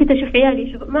ما كنت أشوف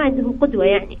عيالي ما عندهم قدوة،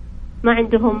 يعني ما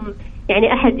عندهم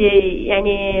يعني أحد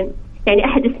يعني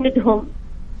أحد يسندهم.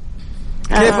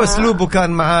 كيف أسلوبه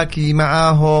كان معاكي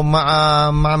معاهم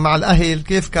مع الأهل؟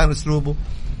 كيف كان أسلوبه؟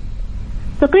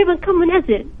 تقريبا كان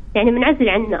منعزل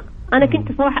عنا. أنا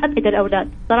كنت صراحة أبعد الأولاد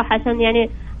صراحة، عشان يعني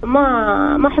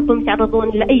ما أحبهم يتعرضون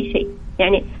لأي شيء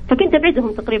يعني، فكنت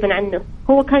أبعدهم تقريبا عنه.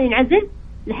 هو كان ينعزل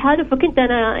لحاله. فكنت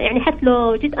أنا يعني حتى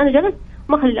لو جيت أنا جلست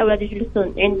ما أخلي الأولاد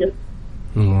يجلسون عنده،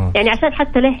 يعني عشان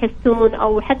حتى لا يحسون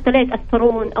أو حتى لا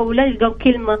يتأثرون أو لا يلقوا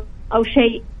كلمة أو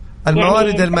شيء. الموارد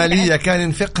يعني المالية كان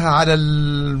ينفقها على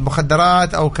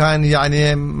المخدرات أو كان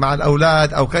يعني مع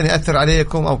الأولاد أو كان يأثر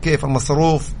عليكم أو كيف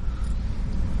المصروف؟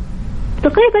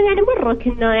 تقريبا يعني مرة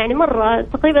كنا يعني مرة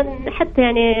تقريبا حتى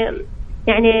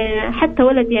يعني حتى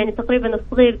ولد يعني تقريبا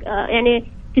الصغير يعني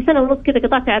في سنة ونص كذا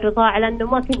قطعت على الرضاعة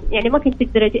لأنه ما كنت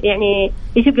تقدر يعني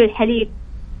يجيب له الحليب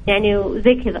يعني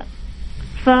وزي كذا.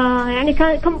 فيعني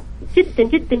كان جدا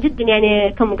جدا جدا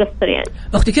يعني كان مقصر. يعني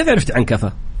أختي كيف عرفت عن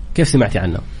كفى؟ كيف سمعتي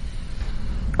عنه؟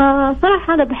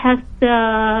 صراحة أنا بحثت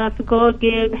في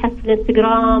جوجل، بحثت في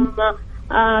الانستغرام،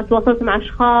 تواصلت مع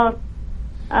أشخاص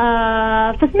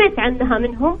فسمعت عنها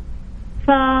منهم،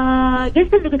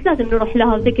 فقلت لازم نروح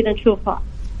لها وزي كذا نشوفها.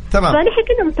 تمام. فنحن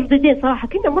كنا مترددين صراحة،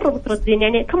 كنا مرة مترددين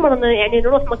يعني كم مرة يعني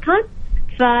نروح مكان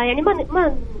فيعني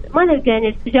ما نلقى يعني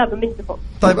استجابة منهم.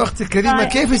 طيب أختي الكريمة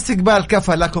كيف استقبال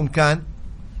كفى لكم كان؟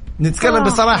 نتكلم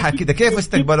بصراحة كده، كيف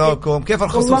استقبلوكم؟ كيف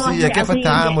الخصوصية؟ كيف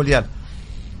التعامل؟ يلا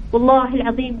والله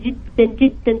العظيم جدا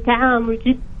جدا تعامل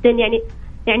جدا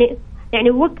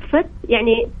يعني وقفت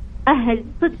يعني أهل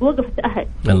صدق، وقفت أهل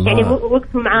الله. يعني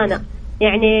وقفوا معانا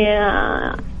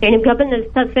يعني مقابلنا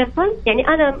الأستاذ فيصل. يعني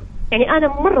أنا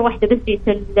مرة واحدة بس جيت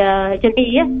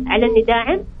الجمعية على إني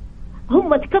داعم،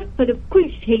 هم تكفلوا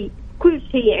بكل شيء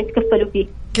يعني تكفلوا فيه.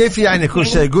 كيف يعني كل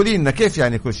شيء؟ قولي لنا كيف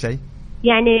يعني كل شيء؟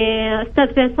 يعني أستاذ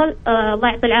فيصل الله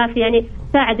يعطيه العافية يعني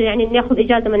ساعده يعني إنه يأخذ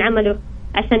إجازة من عمله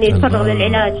عشان يتفرغ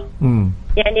للعلاج.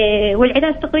 يعني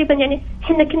والعلاج تقريبا يعني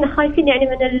إحنا كنا خايفين يعني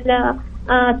من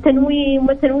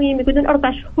التنويم يقولون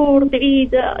 4 شهور بعيد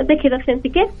زي كذا، فهمتي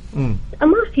كيف؟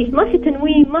 ما في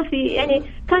تنويم، ما في يعني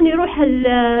كان يروح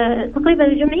تقريبا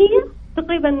الجمعية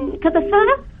تقريبا كذا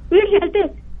ساعة ويرجع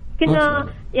البيت. كنا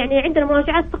يعني عندنا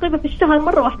مراجعات تقريبا في الشهر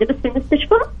مرة واحدة بس في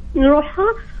المستشفى نروحها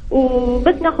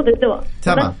وبس ناخذ الدواء.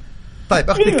 تمام. طيب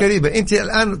أختي الكريمة، أنت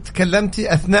الآن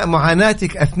تكلمتي أثناء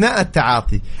معاناتك أثناء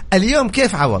التعاطي، اليوم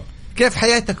كيف عوض؟ كيف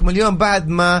حياتكم اليوم بعد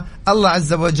ما الله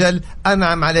عز وجل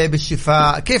أنعم عليه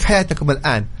بالشفاء؟ كيف حياتكم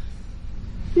الآن؟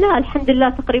 لا الحمد لله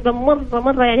تقريبا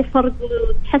مرة يعني فرق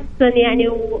تحسن يعني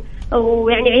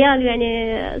ويعني عيال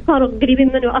يعني صاروا قريبين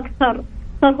منه أكثر،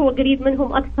 صار هو قريب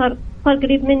منهم أكثر، صار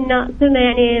قريب منا. صرنا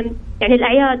يعني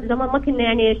الأعياد زمان ما كنا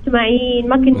يعني اجتماعيين،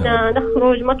 ما كنا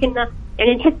نخرج، ما كنا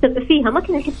يعني نحس فيها، ما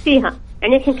كنا نحس فيها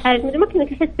يعني الحين ما كنا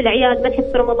نحس بالأعياد، ما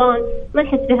نحس برمضان، ما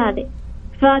نحس بهذه.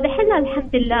 فدحنا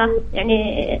الحمد لله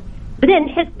يعني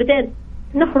بدأنا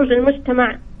نخرج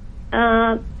المجتمع.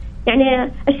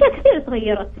 يعني أشياء كثيرة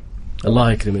تغيرت.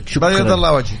 الله يكرمك. بيض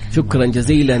الله وجهك. شكرا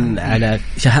جزيلا على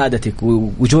شهادتك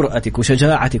وجرأتك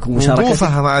وشجاعتك ومشاركتك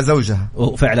وقوفها مع زوجها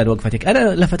وفعلا وقفتك.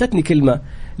 أنا لفتتني كلمة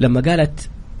لما قالت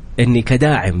إني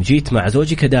كداعم جيت مع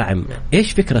زوجي كداعم.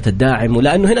 إيش فكرة الداعم؟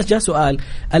 ولأنه هنا جاء سؤال،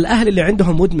 الأهل اللي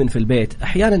عندهم مدمن في البيت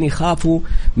أحيانا يخافوا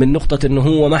من نقطة إنه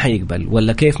هو ما حيقبل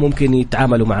ولا كيف ممكن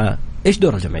يتعاملوا معاه. إيش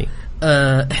دور الجمعية؟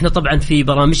 احنا طبعا في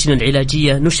برامجنا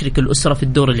العلاجية نشرك الأسرة في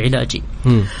الدور العلاجي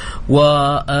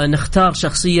ونختار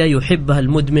شخصية يحبها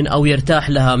المدمن أو يرتاح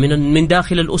لها من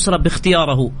داخل الأسرة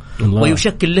باختياره الله.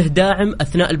 ويشكل له داعم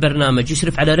أثناء البرنامج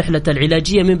يشرف على رحلة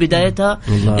العلاجية من بدايتها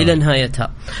الله. إلى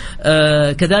نهايتها.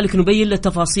 كذلك نبين له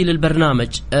تفاصيل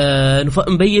البرنامج،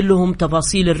 نبين لهم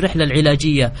تفاصيل الرحلة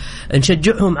العلاجية،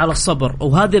 نشجعهم على الصبر.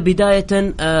 وهذا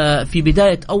بداية في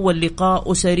بداية أول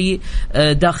لقاء أسري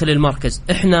داخل المركز.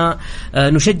 احنا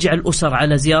نشجع الأسر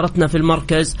على زيارتنا في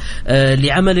المركز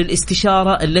لعمل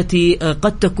الاستشارة التي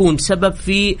قد تكون سبب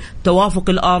في توافق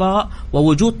الآراء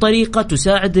ووجود طريقة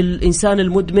تساعد الإنسان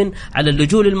المدمن على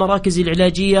اللجوء للمراكز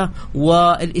العلاجية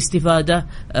والاستفادة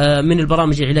من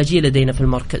البرامج العلاجية لدينا في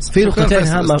المركز. في نقطتين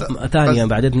هامة ثانية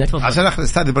بعد إذنك عشان أخذ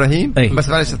أستاذ إبراهيم بس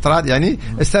معلش اعتراض يعني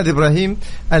أستاذ إبراهيم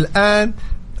الآن.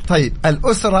 طيب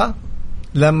الأسرة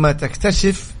لما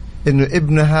تكتشف إنه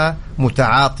ابنها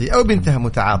متعاطي أو بنتها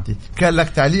متعاطي كان لك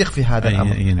تعليق في هذا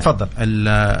الأمر؟ تفضل.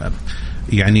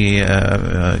 يعني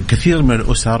كثير من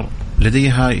الأسر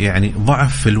لديها يعني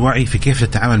ضعف في الوعي في كيف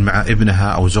تتعامل مع ابنها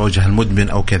أو زوجها المدمن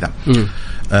أو كذا،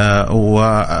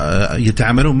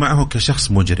 ويتعاملون معه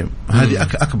كشخص مجرم. هذه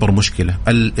أكبر مشكلة.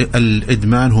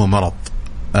 الإدمان هو مرض.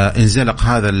 انزلق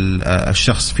هذا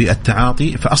الشخص في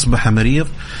التعاطي فأصبح مريض،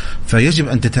 فيجب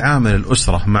أن تتعامل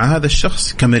الأسرة مع هذا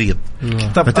الشخص كمريض.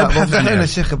 طب فتبحث عن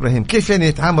الشيخ إبراهيم كيف يعني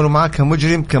يتعاملوا معه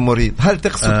كمجرم كمريض؟ هل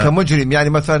تقصد كمجرم يعني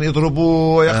مثلا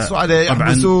يضربوه يقصوا عليه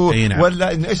يحبسوه نعم.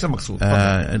 ولا إنه إيش المقصود؟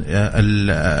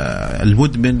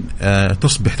 المدمن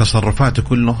تصبح تصرفاته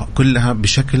كلها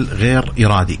بشكل غير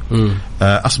إرادي.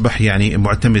 أصبح يعني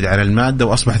معتمد على المادة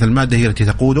وأصبحت المادة هي التي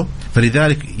تقوده.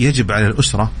 فلذلك يجب على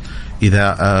الأسرة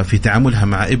إذا في تعاملها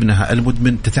مع ابنها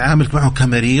المدمن تتعامل معه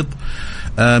كمريض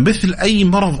مثل أي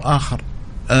مرض آخر،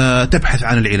 تبحث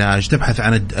عن العلاج، تبحث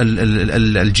عن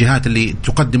الجهات اللي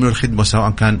تقدم له الخدمة، سواء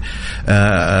كان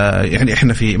يعني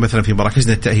احنا في مثلا في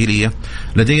مراكزنا التأهيلية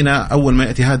لدينا أول ما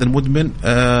يأتي هذا المدمن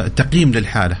تقييم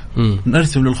للحالة،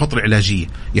 نرسم له الخطة العلاجية.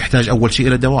 يحتاج أول شيء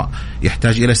إلى دواء،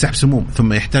 يحتاج إلى سحب سموم،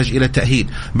 ثم يحتاج إلى تأهيل.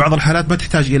 بعض الحالات ما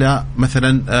تحتاج إلى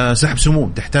مثلا سحب سموم،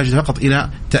 تحتاج فقط إلى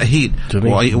تأهيل.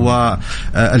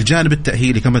 والجانب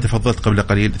التأهيلي كما تفضلت قبل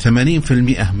قليل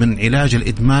 80% من علاج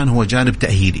الإدمان هو جانب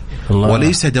تأهيلي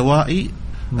وليس دوائي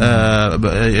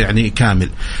يعني كامل.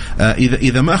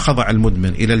 إذا ما خضع المدمن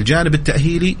إلى الجانب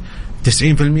التأهيلي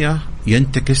 90%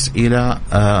 ينتكس إلى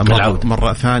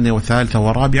مرة ثانية وثالثة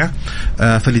ورابعة.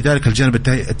 فلذلك الجانب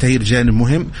التأهيلي جانب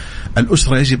مهم.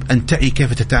 الأسرة يجب أن تعي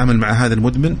كيف تتعامل مع هذا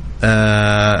المدمن،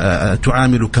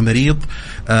 تعامله كمريض،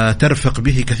 ترفق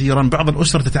به كثيرا. بعض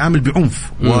الأسر تتعامل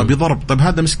بعنف وبضرب. طيب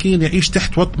هذا مسكين يعيش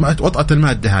تحت وطأة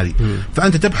المادة هذه،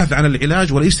 فأنت تبحث عن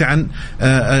العلاج وليس عن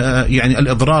يعني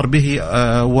الإضرار به.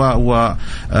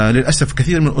 وللأسف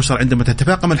كثير من الأسر عندما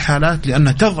تتفاقم الحالات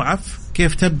لأنها تضعف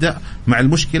كيف تبدأ مع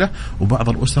المشكلة، وبعض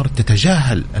الأسر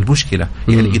تتجاهل المشكلة.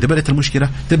 يعني إذا بدأت المشكلة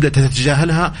تبدأ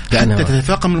تتجاهلها حتى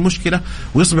تتفاقم المشكلة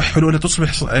ويصبح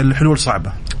تصبح الحلول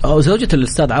صعبة. أو زوجة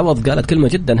الأستاذ عوض قالت كلمة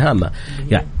جدا هامة،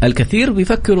 يعني الكثير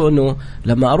بيفكروا أنه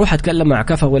لما أروح أتكلم مع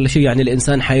كفى ولا شيء يعني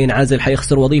الإنسان حينعزل،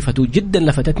 حيخسر وظيفته. جدا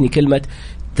لفتتني كلمة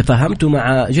تفهمته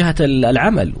مع جهة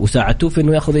العمل وساعدته في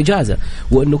أنه يأخذ إجازة،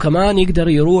 وأنه كمان يقدر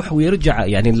يروح ويرجع.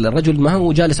 يعني الرجل ما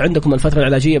هو جالس عندكم الفترة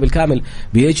العلاجية بالكامل،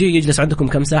 بيجي يجلس عندكم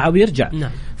كم ساعة ويرجع. نعم.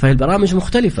 فالبرامج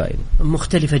مختلفة يعني.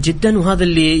 مختلفة جدا، وهذا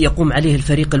اللي يقوم عليه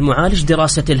الفريق المعالج،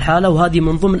 دراسة الحالة. وهذه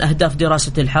من ضمن أهداف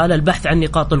دراسة الحالة البحث عن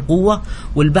نقاط القوة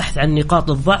والبحث عن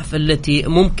نقاط الضعف التي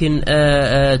ممكن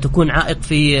تكون عائق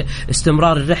في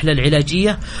استمرار الرحلة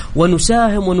العلاجية،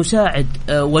 ونساهم ونساعد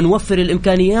ونوفر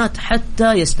الإمكانيات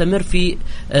حتى يستمر في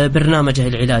برنامجه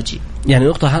العلاجي. يعني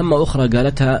نقطة هامة أخرى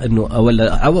قالتها إنه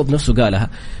ولا عوض نفسه قالها،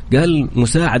 قال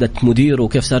مساعدة مديره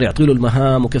وكيف صار يعطيله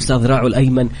المهام وكيف صار ذراعه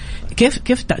الأيمن.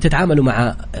 كيف تتعاملوا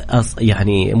مع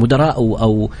يعني مدراء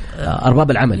أو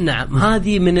أرباب العمل؟ نعم،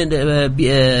 هذه من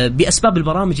بأسباب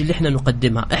البرامج اللي احنا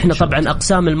نقدمها. احنا طبعا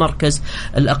أقسام المركز،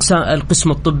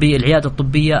 القسم الطبي، العيادة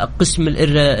الطبية، قسم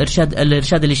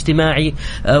الإرشاد الاجتماعي،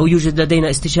 ويوجد لدينا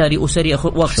استشاري أسري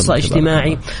وأخصائي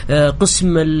اجتماعي،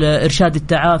 قسم الإرشاد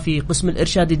التعافي، قسم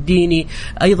الإرشاد الديني،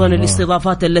 أيضا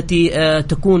الاستضافات التي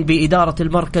تكون بإدارة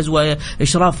المركز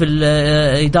وإشراف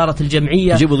إدارة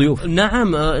الجمعية. يجيبوا ضيوف.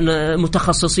 نعم،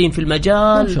 متخصصين في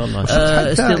المجال. ما شاء الله.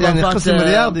 استضافات يعني قسم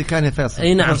الرياضي كان فيصل.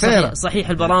 أي نعم، صحيح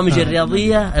البرامج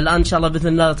الرياضية الآن إن شاء الله بإذن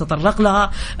الله تطرق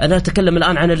لها. أنا أتكلم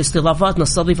الآن عن الاستضافات،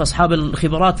 نستضيف أصحاب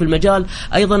الخبرات في المجال،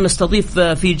 أيضا نستضيف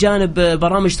في جانب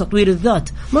برامج تطوير الذات.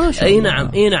 ما شاء الله.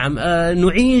 أي نعم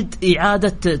نعيد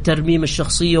إعادة ترميم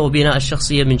الشخصية وبناء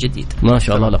الشخصية من جديد. ما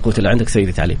شاء الله. لا قوة إلا عندك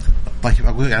سيدي تعليق. طيب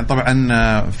أقول يعني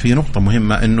طبعا في نقطة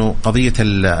مهمة إنه قضية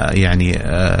يعني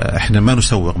إحنا ما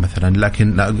نسوق مثلا،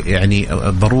 لكن يعني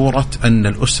ضرورة أن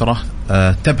الأسرة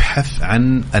تبحث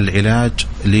عن العلاج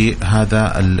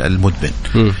لهذا المدمن.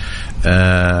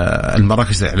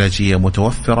 المراكز العلاجية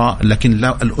متوفرة، لكن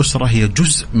لا، الأسرة هي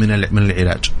جزء من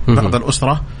العلاج.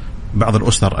 بعض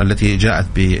الأسر التي جاءت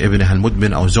بابنها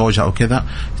المدمن أو زوجها أو كذا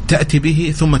تأتي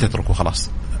به ثم تتركه خلاص.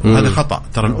 هذا خطأ.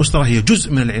 ترى الأسرة هي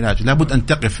جزء من العلاج، لابد أن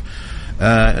تقف.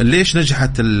 ليش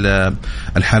نجحت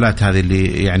الحالات هذه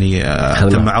اللي يعني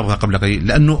تم عرضها قبل قليل؟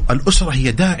 لأنه الأسرة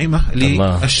هي داعمة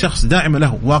للشخص، داعمة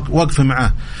له، واقفة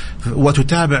معه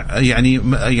وتتابع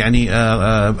يعني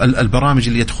البرامج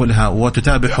اللي يدخلها،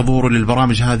 وتتابع حضوره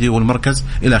للبرامج هذه والمركز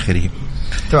إلى آخره.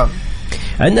 تمام.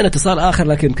 عندنا اتصال آخر،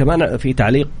 لكن كمان في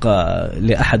تعليق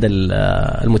لأحد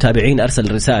المتابعين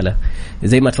أرسل رسالة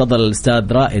زي ما تفضل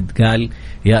الأستاذ رائد، قال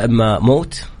يا إما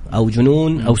موت أو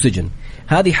جنون أو سجن.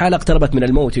 هذه حالة اقتربت من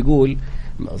الموت. يقول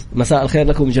مساء الخير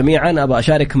لكم جميعا، أبغى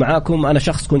أشارك معاكم. أنا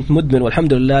شخص كنت مدمن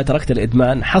والحمد لله تركت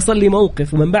الإدمان. حصل لي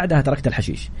موقف ومن بعدها تركت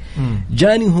الحشيش.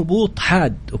 جاني هبوط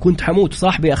حاد وكنت حموت.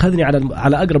 صاحبي أخذني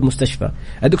على أقرب مستشفى.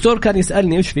 الدكتور كان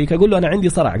يسألني إيش فيك؟ أقول له أنا عندي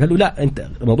صرع. قال له لا، أنت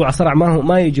موضوع الصرع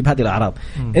ما يجيب هذه الأعراض.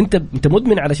 أنت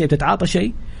مدمن على شيء، بتتعاطى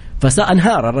شيء.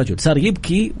 فانهار الرجل، صار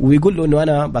يبكي ويقول له انه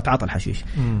انا بتعاطى الحشيش.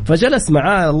 فجلس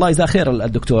معاه الله يجزاه خير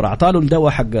الدكتور، اعطاه له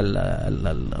الدواء حق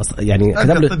يعني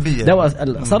دواء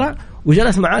الصرع،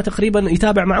 وجلس معاه تقريبا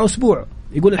يتابع معه اسبوع.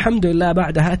 يقول الحمد لله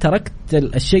بعدها تركت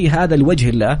الشيء هذا لوجه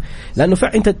الله، لانه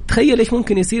انت تخيل ايش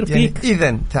ممكن يصير يعني فيك.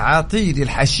 اذا تعاطي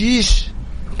للحشيش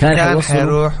كان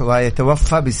حيروح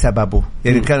ويتوفى بسببه.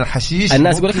 يعني كان الحشيش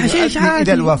الناس يقول لك حشيش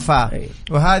إلى الوفاة.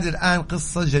 وهذه الآن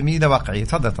قصة جميلة واقعية.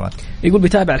 تفضل طبعا. يقول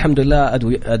بيتابع الحمد لله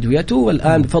أدويته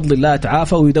والآن بفضل الله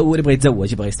تعافى ويدور يبغى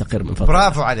يتزوج يبغى يستقر من فضله.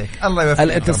 برافو عليك الله يوفقك.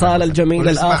 الاتصال الجميل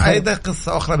الآخر أيضا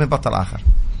قصة أخرى من بطل آخر.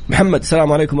 محمد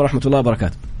السلام عليكم ورحمة الله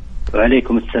وبركاته.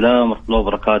 وعليكم السلام ورحمة الله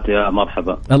وبركاته. يا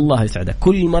مرحبا. الله يسعدك.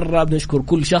 كل مرة بنشكر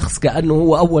كل شخص كأنه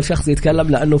هو أول شخص يتكلم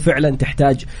لأنه فعلا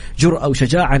تحتاج جرأة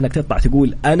وشجاعة أنك تطلع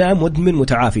تقول أنا مدمن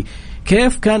متعافي.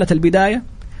 كيف كانت البداية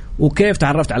وكيف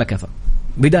تعرفت على كفا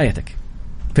بدايتك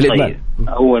في الإدمان؟ طيب.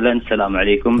 أولا السلام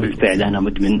عليكم. بالفعل أنا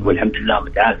مدمن والحمد لله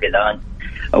متعافي الآن.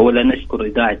 أولا نشكر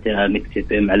إذاعة ميكس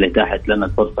اف ام على إتاحة لنا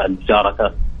الفرصة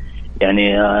المشاركة.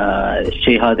 يعني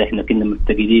الشيء هذا إحنا كنا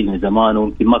مفتقدينه زمان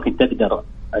ويمكن ما كنت أقدر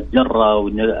أتجرأ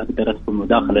وأقدر أدخل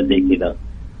مداخلة زي كذا.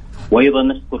 وأيضا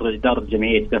نشكر إدارة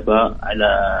جمعية كفا على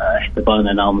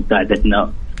احتضاننا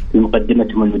ومساعدتنا في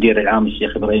مقدمتهم المدير العام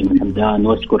الشيخ إبراهيم الحمدان.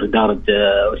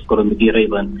 وأشكر المدير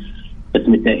أيضا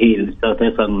قسم التأهيل الأستاذ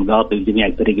فيصل المقاطي وجميع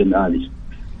الفريق المعالج.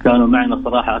 كانوا معنا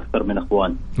صراحة أكثر من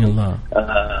أخوان. الله.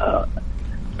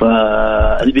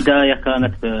 فالبداية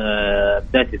كانت في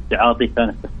بداية التعاطي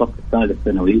كانت في الصف الثالث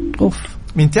ثانوي.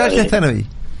 من ثالثة ثانوي.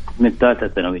 من ثالثة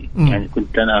ثانوي. يعني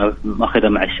كنت أنا ماخذها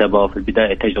مع الشباب في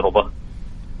البداية تجربة.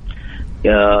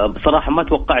 بصراحة ما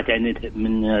توقعت يعني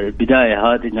من البداية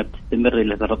هذه إنها بتستمر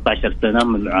إلى 13 سنة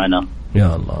من المعاناة.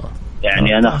 يا الله.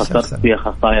 يعني أنا خسرت فيها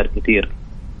خسائر كثير.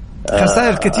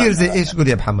 خسائر كثير زي إيش قول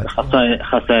يا محمد؟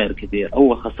 خسائر كثير.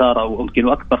 أول خسارة ويمكن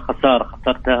أكبر خسارة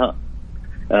خسرتها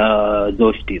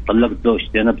زوجتي. طلقت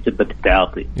زوجتي أنا بسبب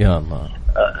التعاطي. يا الله.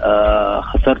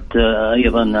 خسرت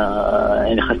أيضا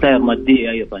يعني خسائر مادية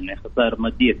أيضا يعني خسائر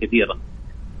مادية كبيرة.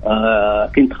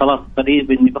 كنت خلاص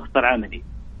قريب إني بخسر عملي.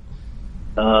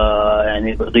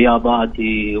 يعني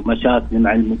غياباتي ومشاكل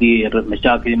مع المدير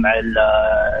مشاكل مع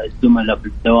الزملاء في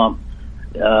الدوام.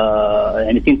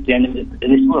 يعني كنت يعني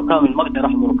الأسبوع كامل ما أقدر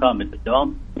أحضر كامل في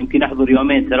الدوام. يمكن أحضر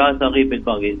يومين ثلاثة أغيب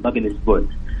باقي الأسبوع.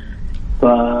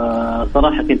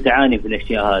 فصراحة كنت أعاني في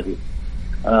الأشياء هذه.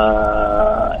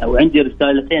 وعندي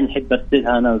رسالتين أحب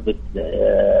أرسلها أنا بس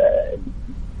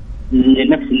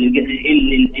لنفس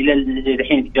اللي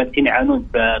الحين جالسين يعانون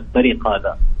في الطريق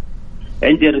هذا.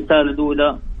 عندي الرسالة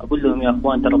الأولى أقول لهم يا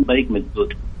أخوان ترى الطريق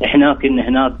مسدود. إحنا كنا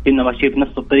هناك كنا ماشيين في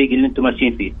نفس الطريق اللي أنتم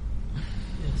ماشيين فيه.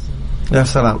 يا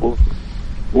سلام.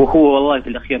 وهو والله في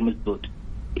الأخير مسدود.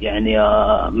 يعني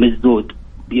مسدود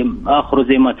آخره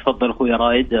زي ما تفضل أخوي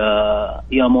رايد.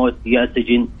 يا موت يا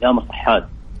سجن يا مصحات.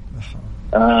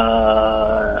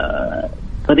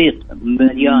 طريق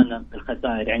مليانة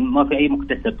بالخسائر. يعني ما في أي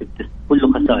مكتسب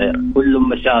كله خسائر كله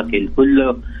مشاكل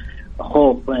كله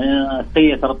خوف.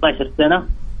 سيئة 13 سنة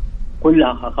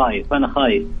كلها خايف. أنا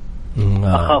خايف.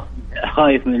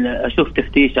 خايف من أشوف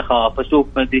تفتيش أخاف أشوف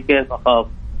ما أدري كيف أخاف.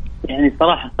 يعني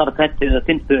صراحة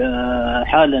كنت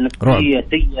حالة نفسية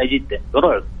سيئة جدا.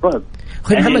 رعب.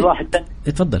 يعني الواحد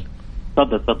تفضل.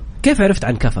 كيف عرفت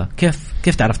عن كفا؟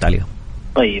 كيف تعرفت عليهم؟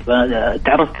 طيب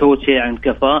تعرفت أول شيء عن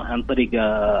كفا عن طريق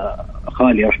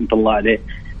خالي رحمة الله عليه.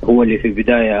 هو اللي في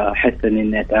البداية حثني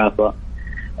إني أتعافى.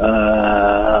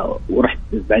 ورحت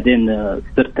بعدين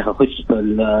صرت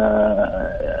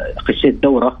خشيت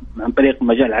دورة عن طريق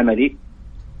مجال عملي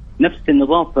نفس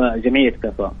النظام في جمعية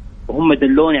كفا. وهم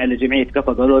دلوني على جمعية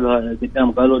كفا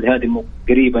قالوا لي هذه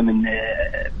قريبة من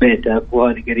بيتك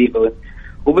وهذه قريبة.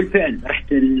 وبالفعل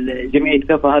رحت جمعية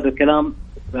كفا. هذا الكلام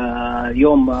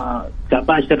يوم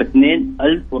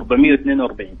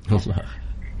 19/2/1442.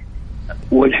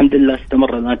 والحمد لله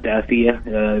استمر الآن تعافية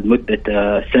لمدة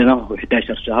سنة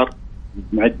و11 شهر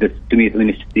معدل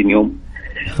 668 يوم.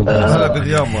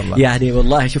 باليوم والله. يعني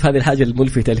والله شوف هذه الحاجة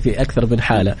الملفتة اللي في أكثر من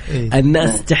حالة.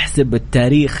 الناس تحسب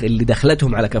التاريخ اللي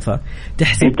دخلتهم على كفا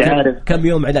تحسب كم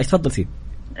يوم علاج. تفضل سيد.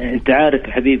 انت عارف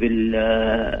حبيبي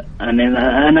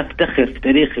انا افتخر في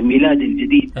تاريخ ميلادي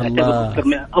الجديد.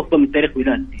 افضل من تاريخ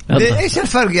ميلادي. ايش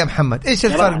الفرق يا محمد؟ ايش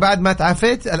الفرق بعد ما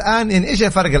تعافيت الان؟ يعني ايش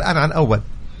الفرق الان عن اول؟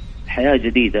 حياة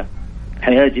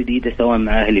جديدة سواء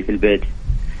مع اهلي في البيت.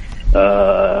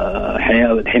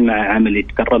 حياة الحين مع عملي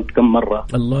تكرمت كم مرة.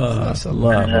 الله.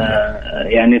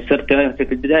 يعني صرت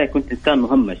في البداية كنت انسان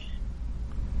مهمش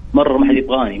مرة. ما حد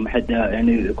يبغاني ما حد.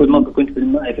 يعني كل ما كنت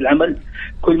في العمل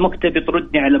كل مكتب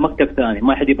يطردني على مكتب ثاني.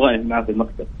 ما حد يبغاني معه في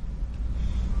المكتب.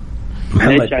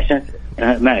 محمد عشان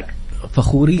معك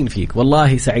فخورين فيك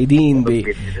والله، سعيدين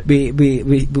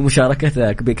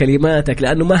بمشاركتك بكلماتك،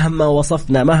 لأنه مهما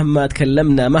وصفنا مهما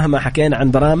تكلمنا مهما حكينا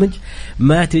عن برامج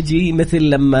ما تجي مثل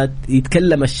لما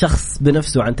يتكلم الشخص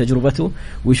بنفسه عن تجربته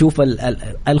ويشوف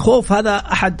الخوف. هذا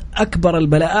أحد أكبر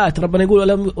البلاءات، ربنا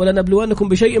يقول ولا نبلونكم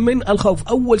بشيء من الخوف،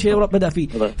 أول شيء رب بدأ فيه.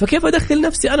 فكيف أدخل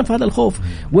نفسي أنا في هذا الخوف؟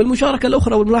 والمشاركة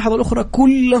الأخرى والملاحظة الأخرى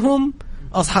كلهم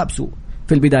أصحاب سوء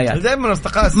في البدايات، دائما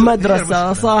أصدقاء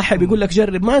مدرسة صاحب يقول لك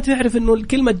جرب، ما تعرف إنه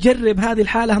الكلمة تجرب هذه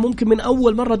الحالة ممكن من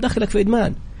أول مرة تدخلك في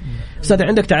إدمان. أستاذ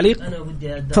عندك تعليق؟ أنا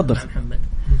ودي تفضل.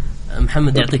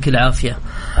 محمد يعطيك العافية.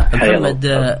 محمد،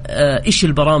 إيش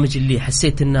البرامج اللي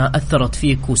حسيت إنها أثرت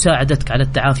فيك وساعدتك على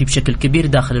التعافي بشكل كبير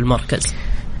داخل المركز؟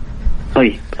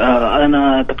 طيب،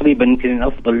 أنا تقريبا يمكن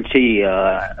أفضل شيء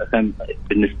كان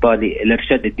بالنسبة لي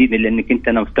الإرشاد الديني، لأني كنت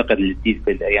أنا مفتقر للدين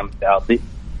في الأيام التعاطي،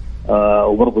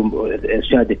 وبرضه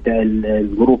إرشاد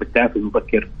الجروب التعافي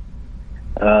المبكر.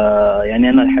 يعني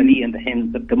أنا حاليا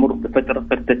الحين تمر بفترة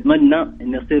صرت أتمنى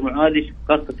إني أصير معالج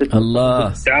خاصة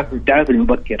الله التعافي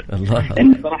المبكر، لأن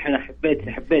صراحة أنا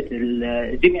حبيت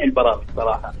جميع البرامج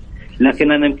صراحة،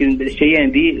 لكن أنا يمكن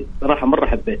الشيئين دي صراحة مرة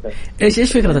حبيتها.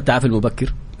 إيش فكرة التعافي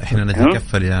المبكر؟ احنا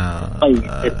نتكفل يا طيب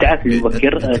التعافي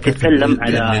المبكر تتكلم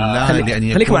على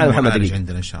خليك معنا محمد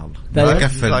عندنا ان شاء الله.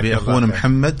 نتكفل باخونا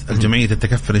محمد، الجمعيه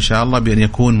تتكفل ان شاء الله بان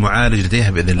يكون معالج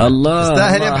لديها باذن الله.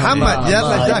 تستاهل يا محمد،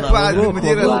 يلا جاك بعد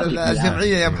مدير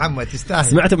الجمعيه يا محمد، تستاهل.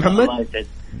 سمعت محمد؟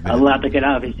 الله يعطيك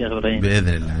العافيه شيخ ابراهيم، باذن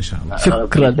الله ان شاء الله.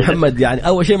 شكرا محمد. يعني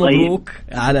اول شيء مبروك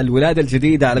على الولاده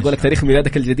الجديده، على قولك تاريخ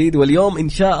ميلادك الجديد، واليوم ان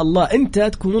شاء الله انت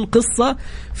تكونون قصه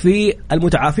في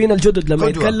المتعافين الجدد لما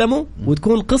يتكلموا،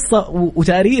 وتكون قصه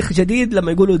وتاريخ جديد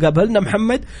لما يقولوا قابلنا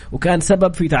محمد وكان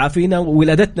سبب في تعافينا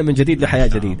وولادتنا من جديد لحياه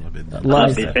جديده. الله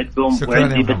يسعدكم.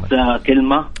 وعندي بس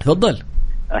كلمه، تفضل.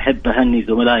 احب اهني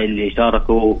زملائي اللي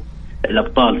شاركوا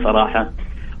الابطال صراحه،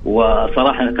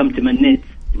 وصراحه انا كم تمنيت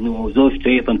انه زوجتي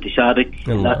ايضا تشارك،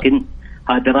 لكن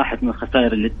هذه راحت من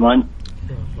خسائر الادمان.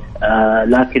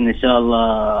 لكن ان شاء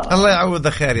الله يعوض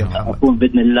خير يا محمد، اكون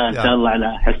باذن الله ان شاء الله على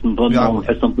حسن ظنكم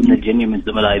وحسن ظن الجميع من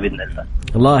زملائي باذن الله.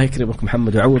 الله يكرمك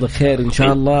محمد ويعوضك خير ان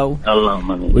شاء الله،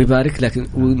 اللهم امين، ويبارك لك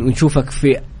ونشوفك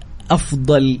في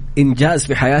افضل انجاز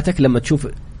في حياتك لما تشوف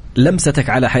لمستك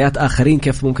على حياة آخرين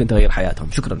كيف ممكن تغير حياتهم.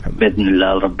 شكرا محمد، بإذن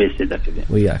الله ربي يسعدك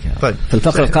وياك. طيب في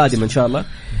الفقرة القادمة إن شاء الله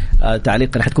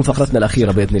تعليق رح تكون فقرتنا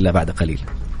الأخيرة بإذن الله بعد قليل.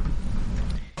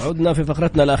 عدنا في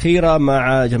فقرتنا الأخيرة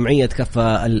مع جمعية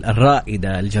كفة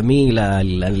الرائدة الجميلة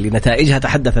اللي نتائجها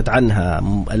تحدثت عنها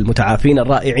المتعافين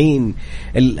الرائعين،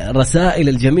 الرسائل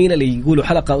الجميلة اللي يقولوا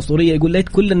حلقة أسطورية، يقول ليت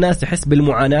كل الناس تحس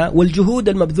بالمعاناة والجهود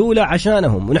المبذولة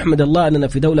عشانهم، ونحمد الله أننا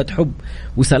في دولة حب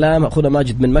وسلام. أخونا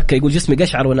ماجد من مكة يقول جسمي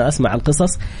قشعر وأنا أسمع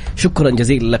القصص. شكرا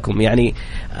جزيلا لكم. يعني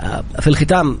في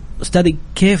الختام أستاذي،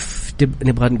 كيف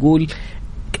نبغى نقول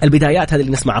البدايات هذه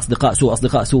اللي نسمع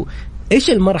أصدقاء سوء، إيش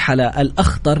المرحلة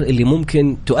الأخطر اللي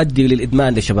ممكن تؤدي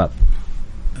للإدمان للشباب؟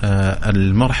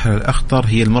 المرحلة الأخطر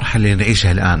هي المرحلة اللي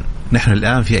نعيشها الآن. نحن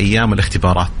الآن في أيام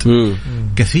الاختبارات.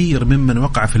 كثير ممن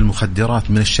وقع في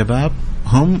المخدرات من الشباب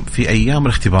هم في أيام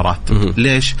الاختبارات.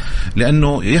 ليش؟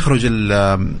 لأنه يخرج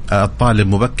الطالب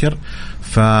مبكر،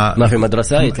 ما في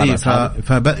مدرسة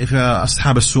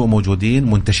فأصحاب السوء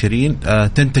موجودين منتشرين،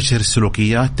 تنتشر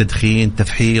السلوكيات، تدخين،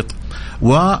 تفحيط،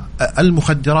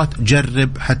 والمخدرات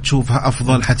جرب حتشوفها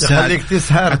أفضل، حتساعدك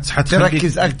تسهر،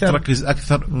 تركز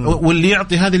أكثر. واللي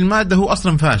يعطي هذه المادة هو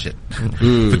أصلا فاشل.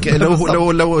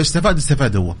 لو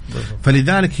استفاد هو.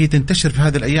 فلذلك هي تنتشر في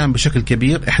هذه الأيام بشكل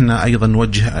كبير. إحنا أيضا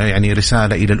نوجه يعني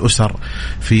رسالة إلى الأسر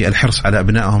في الحرص على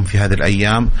أبنائهم في هذه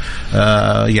الأيام،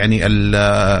 يعني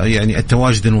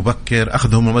التواجد المبكر،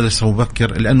 أخذهم المدرسة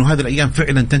مبكر، لأنه هذه الأيام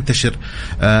فعلا تنتشر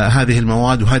هذه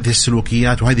المواد وهذه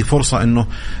السلوكيات، وهذه فرصة إنه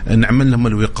نعمل لهم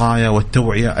الوقاية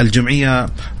والتوعية. الجمعية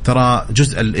ترى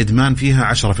جزء الإدمان فيها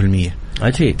 10%،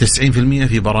 90%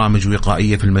 في برامج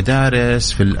وقائية في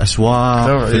المدارس، في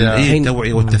الأسواق، في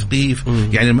التوعية والتثقيف.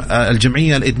 يعني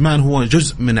الجمعية الإدمان هو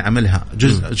جزء من عملها،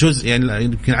 جزء يعني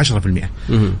يمكن 10%.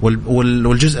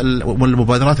 والجزء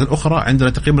والمبادرات الأخرى عندنا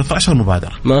تقريبا 12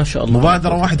 مبادرة، ما شاء الله.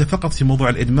 مبادرة واحدة فقط في موضوع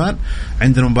الإدمان،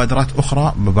 عندنا مبادرات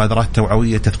أخرى، مبادرات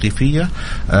توعوية تثقيفية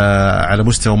على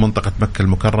مستوى منطقة مكة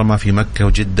المكرمة، في مكة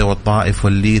وجدة والطائف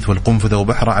والليث والقنفذة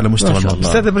وبحرة على مستوى المنطقة.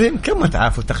 أستاذ إبراهيم، كم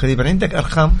متعافوا تقريبا؟ عندك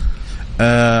أرقام؟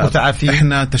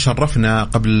 احنا تشرفنا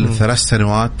قبل 3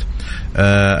 سنوات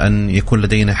أن يكون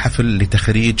لدينا حفل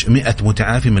لتخريج 100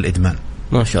 متعافي من الإدمان.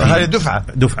 ما شاء الله. هذه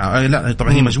دفعة لا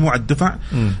طبعا هي مجموعة دفع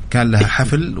كان لها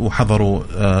حفل وحضروا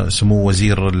سمو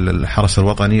وزير الحرس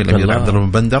الوطني الأمير عبد الله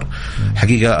بن بندر.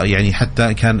 حقيقة يعني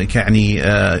حتى كان يعني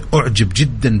أعجب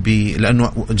جدا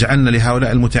لأنه جعلنا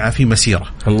لهؤلاء المتعافين مسيرة.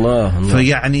 الله.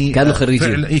 فيعني كانوا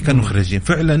خريجين. كانوا خريجين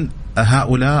فعلا.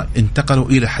 هؤلاء انتقلوا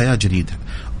إلى حياة جديدة،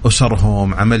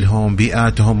 أسرهم، عملهم،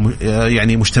 بيئاتهم،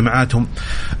 يعني مجتمعاتهم.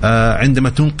 عندما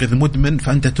تنقذ مدمن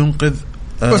فأنت تنقذ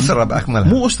أسرة بأكملها،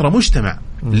 مو أسرة، مجتمع.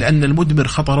 لأن المدمن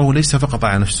خطره ليس فقط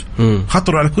على نفسه،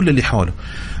 خطره على كل اللي حوله.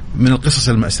 من القصص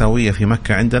المأساوية في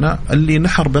مكة عندنا اللي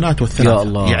نحر بنات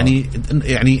والثلاثة،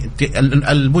 يعني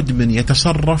المدمن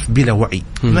يتصرف بلا وعي،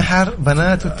 نحر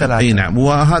بنات والثلاثة. أي نعم.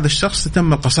 وهذا الشخص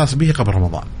تم القصاص به قبل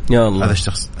رمضان. يا الله. هذا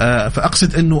الشخص.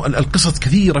 فأقصد أنه القصص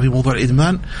كثيرة في موضوع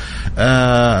الإدمان.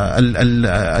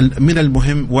 من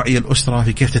المهم وعي الأسرة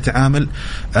في كيف تتعامل،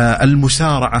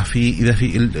 المسارعة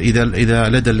إذا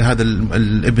لدى هذا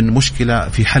الابن مشكلة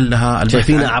في حلها.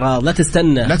 شايفين أعراض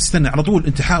لا تستنى على طول،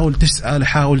 أنت حاول تسأل،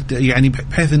 حاول يعني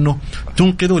بحيث أنه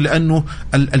تنقذه، لأنه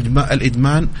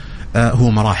الإدمان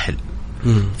هو مراحل.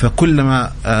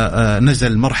 فكلما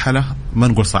نزل مرحلة، ما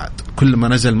نقول صعد، كلما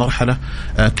نزل مرحلة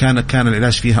كان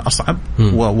العلاج فيها أصعب،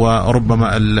 وربما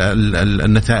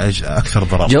النتائج أكثر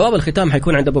ضرر. جواب الختام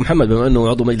حيكون عند أبو محمد، بما أنه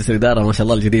عضو مجلس الإدارة ما شاء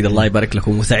الله الجديد، الله يبارك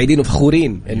لكم، وسعيدين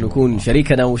وفخورين أنه يكون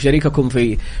شريكنا وشريككم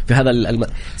في هذا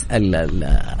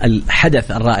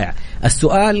الحدث الرائع.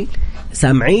 السؤال: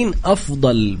 سامعين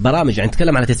أفضل برامج، يعني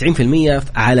نتكلم على 90%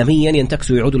 عالميا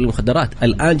ينتكسوا ويعودوا للمخدرات.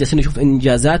 الآن جالسين نشوف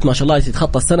إنجازات ما شاء الله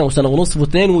تتخطى السنة وسنة ونصف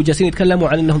واثنين، وجالسين يتكلموا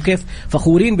عن أنهم كيف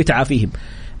فخورين بتعافيهم.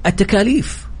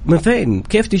 التكاليف من فين؟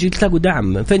 كيف تجي تلاقوا دعم؟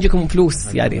 من فين جيكم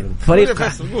فلوس؟ يعني فريق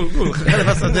قول خلي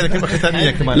بس عندنا كلمة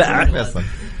ختامية كمان. لا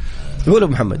قولوا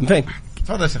محمد من فين؟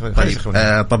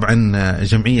 طبعا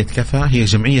جمعية كفا هي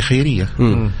جمعية خيرية.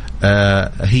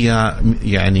 هي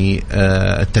يعني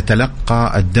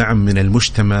تتلقى الدعم من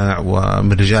المجتمع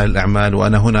ومن رجال الأعمال.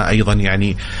 وأنا هنا أيضا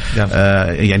يعني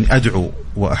أدعو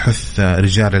وأحث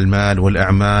رجال المال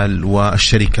والأعمال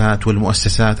والشركات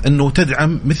والمؤسسات أنه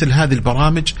تدعم مثل هذه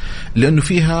البرامج، لأنه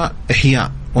فيها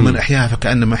إحياء، ومن أحياها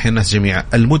فكأنما أحيا الناس جميعا.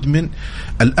 المدمن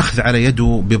الأخذ على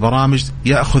يده ببرامج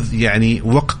يأخذ يعني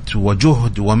وقت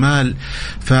وجهد ومال،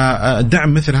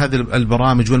 فدعم مثل هذه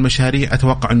البرامج والمشاريع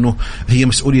أتوقع أنه هي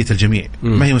مسؤولية الجميع،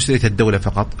 ما هي مسؤولية الدولة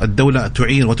فقط. الدولة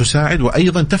تعين وتساعد،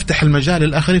 وأيضا تفتح المجال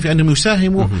للآخرين في أنهم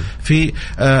يساهموا في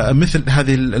مثل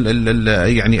هذه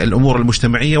يعني الأمور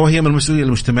المجتمعية، وهي من المسؤولية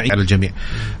المجتمعية على الجميع.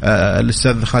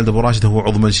 الأستاذ خالد أبو راشد هو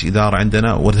عضو مجلس إدارة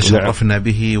عندنا وتشرفنا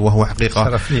به، وهو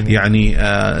حقيقة يعني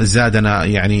زادنا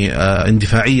يعني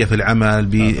اندفاعية في العمل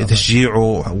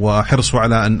بتشجيعه وحرصه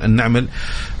على أن نعمل.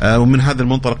 ومن هذا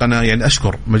المنطلق أنا يعني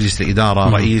أشكر مجلس الإدارة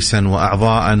رئيسا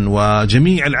وأعضاء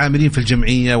وجميع العاملين في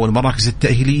الجمعية والمراكز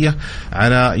التأهيلية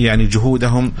على يعني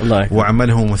جهودهم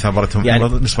وعملهم ومثابرتهم. يعني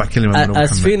نسمع كلمة من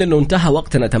أسفين أنه انتهى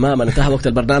وقتنا تماما، انتهى وقت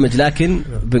البرنامج، لكن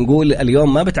بنقول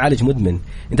اليوم ما بتعالج مدمن،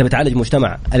 أنت بتعالج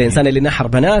مجتمع. الإنسان اللي نحر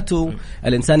بناته،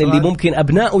 الإنسان اللي ممكن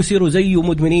أبنائه يصيروا زيه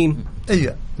مدمنين.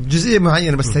 أيوة جزئية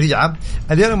معينة بس سريعة.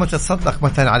 اليوم لما تتصدق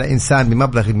مثلا على إنسان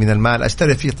بمبلغ من المال،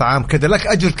 أشتري فيه طعام كذا، لك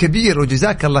أجر كبير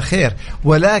وجزاك الله خير،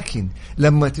 ولكن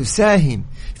لما تساهم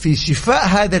في شفاء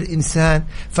هذا الإنسان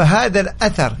فهذا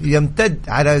الأثر يمتد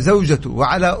على زوجته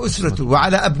وعلى أسرته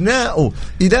وعلى أبنائه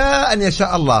إلى أن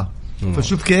يشاء الله.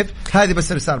 فشوف كيف هذه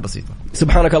بس رسالة بسيطة.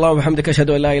 سبحانك اللهم وبحمدك، أشهد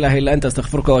أن لا إله إلا أنت،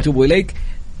 أستغفرك وأتوب إليك.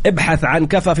 ابحث عن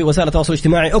كفا في وسائل التواصل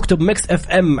الاجتماعي، اكتب ميكس اف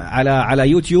ام على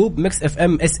يوتيوب، ميكس اف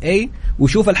ام اس اي،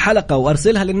 وشوف الحلقة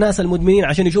وارسلها للناس المدمنين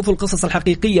عشان يشوفوا القصص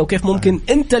الحقيقية وكيف ممكن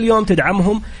انت اليوم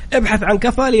تدعمهم. ابحث عن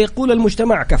كفا ليقول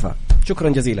المجتمع كفا. شكرا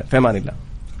جزيلا، في امان الله.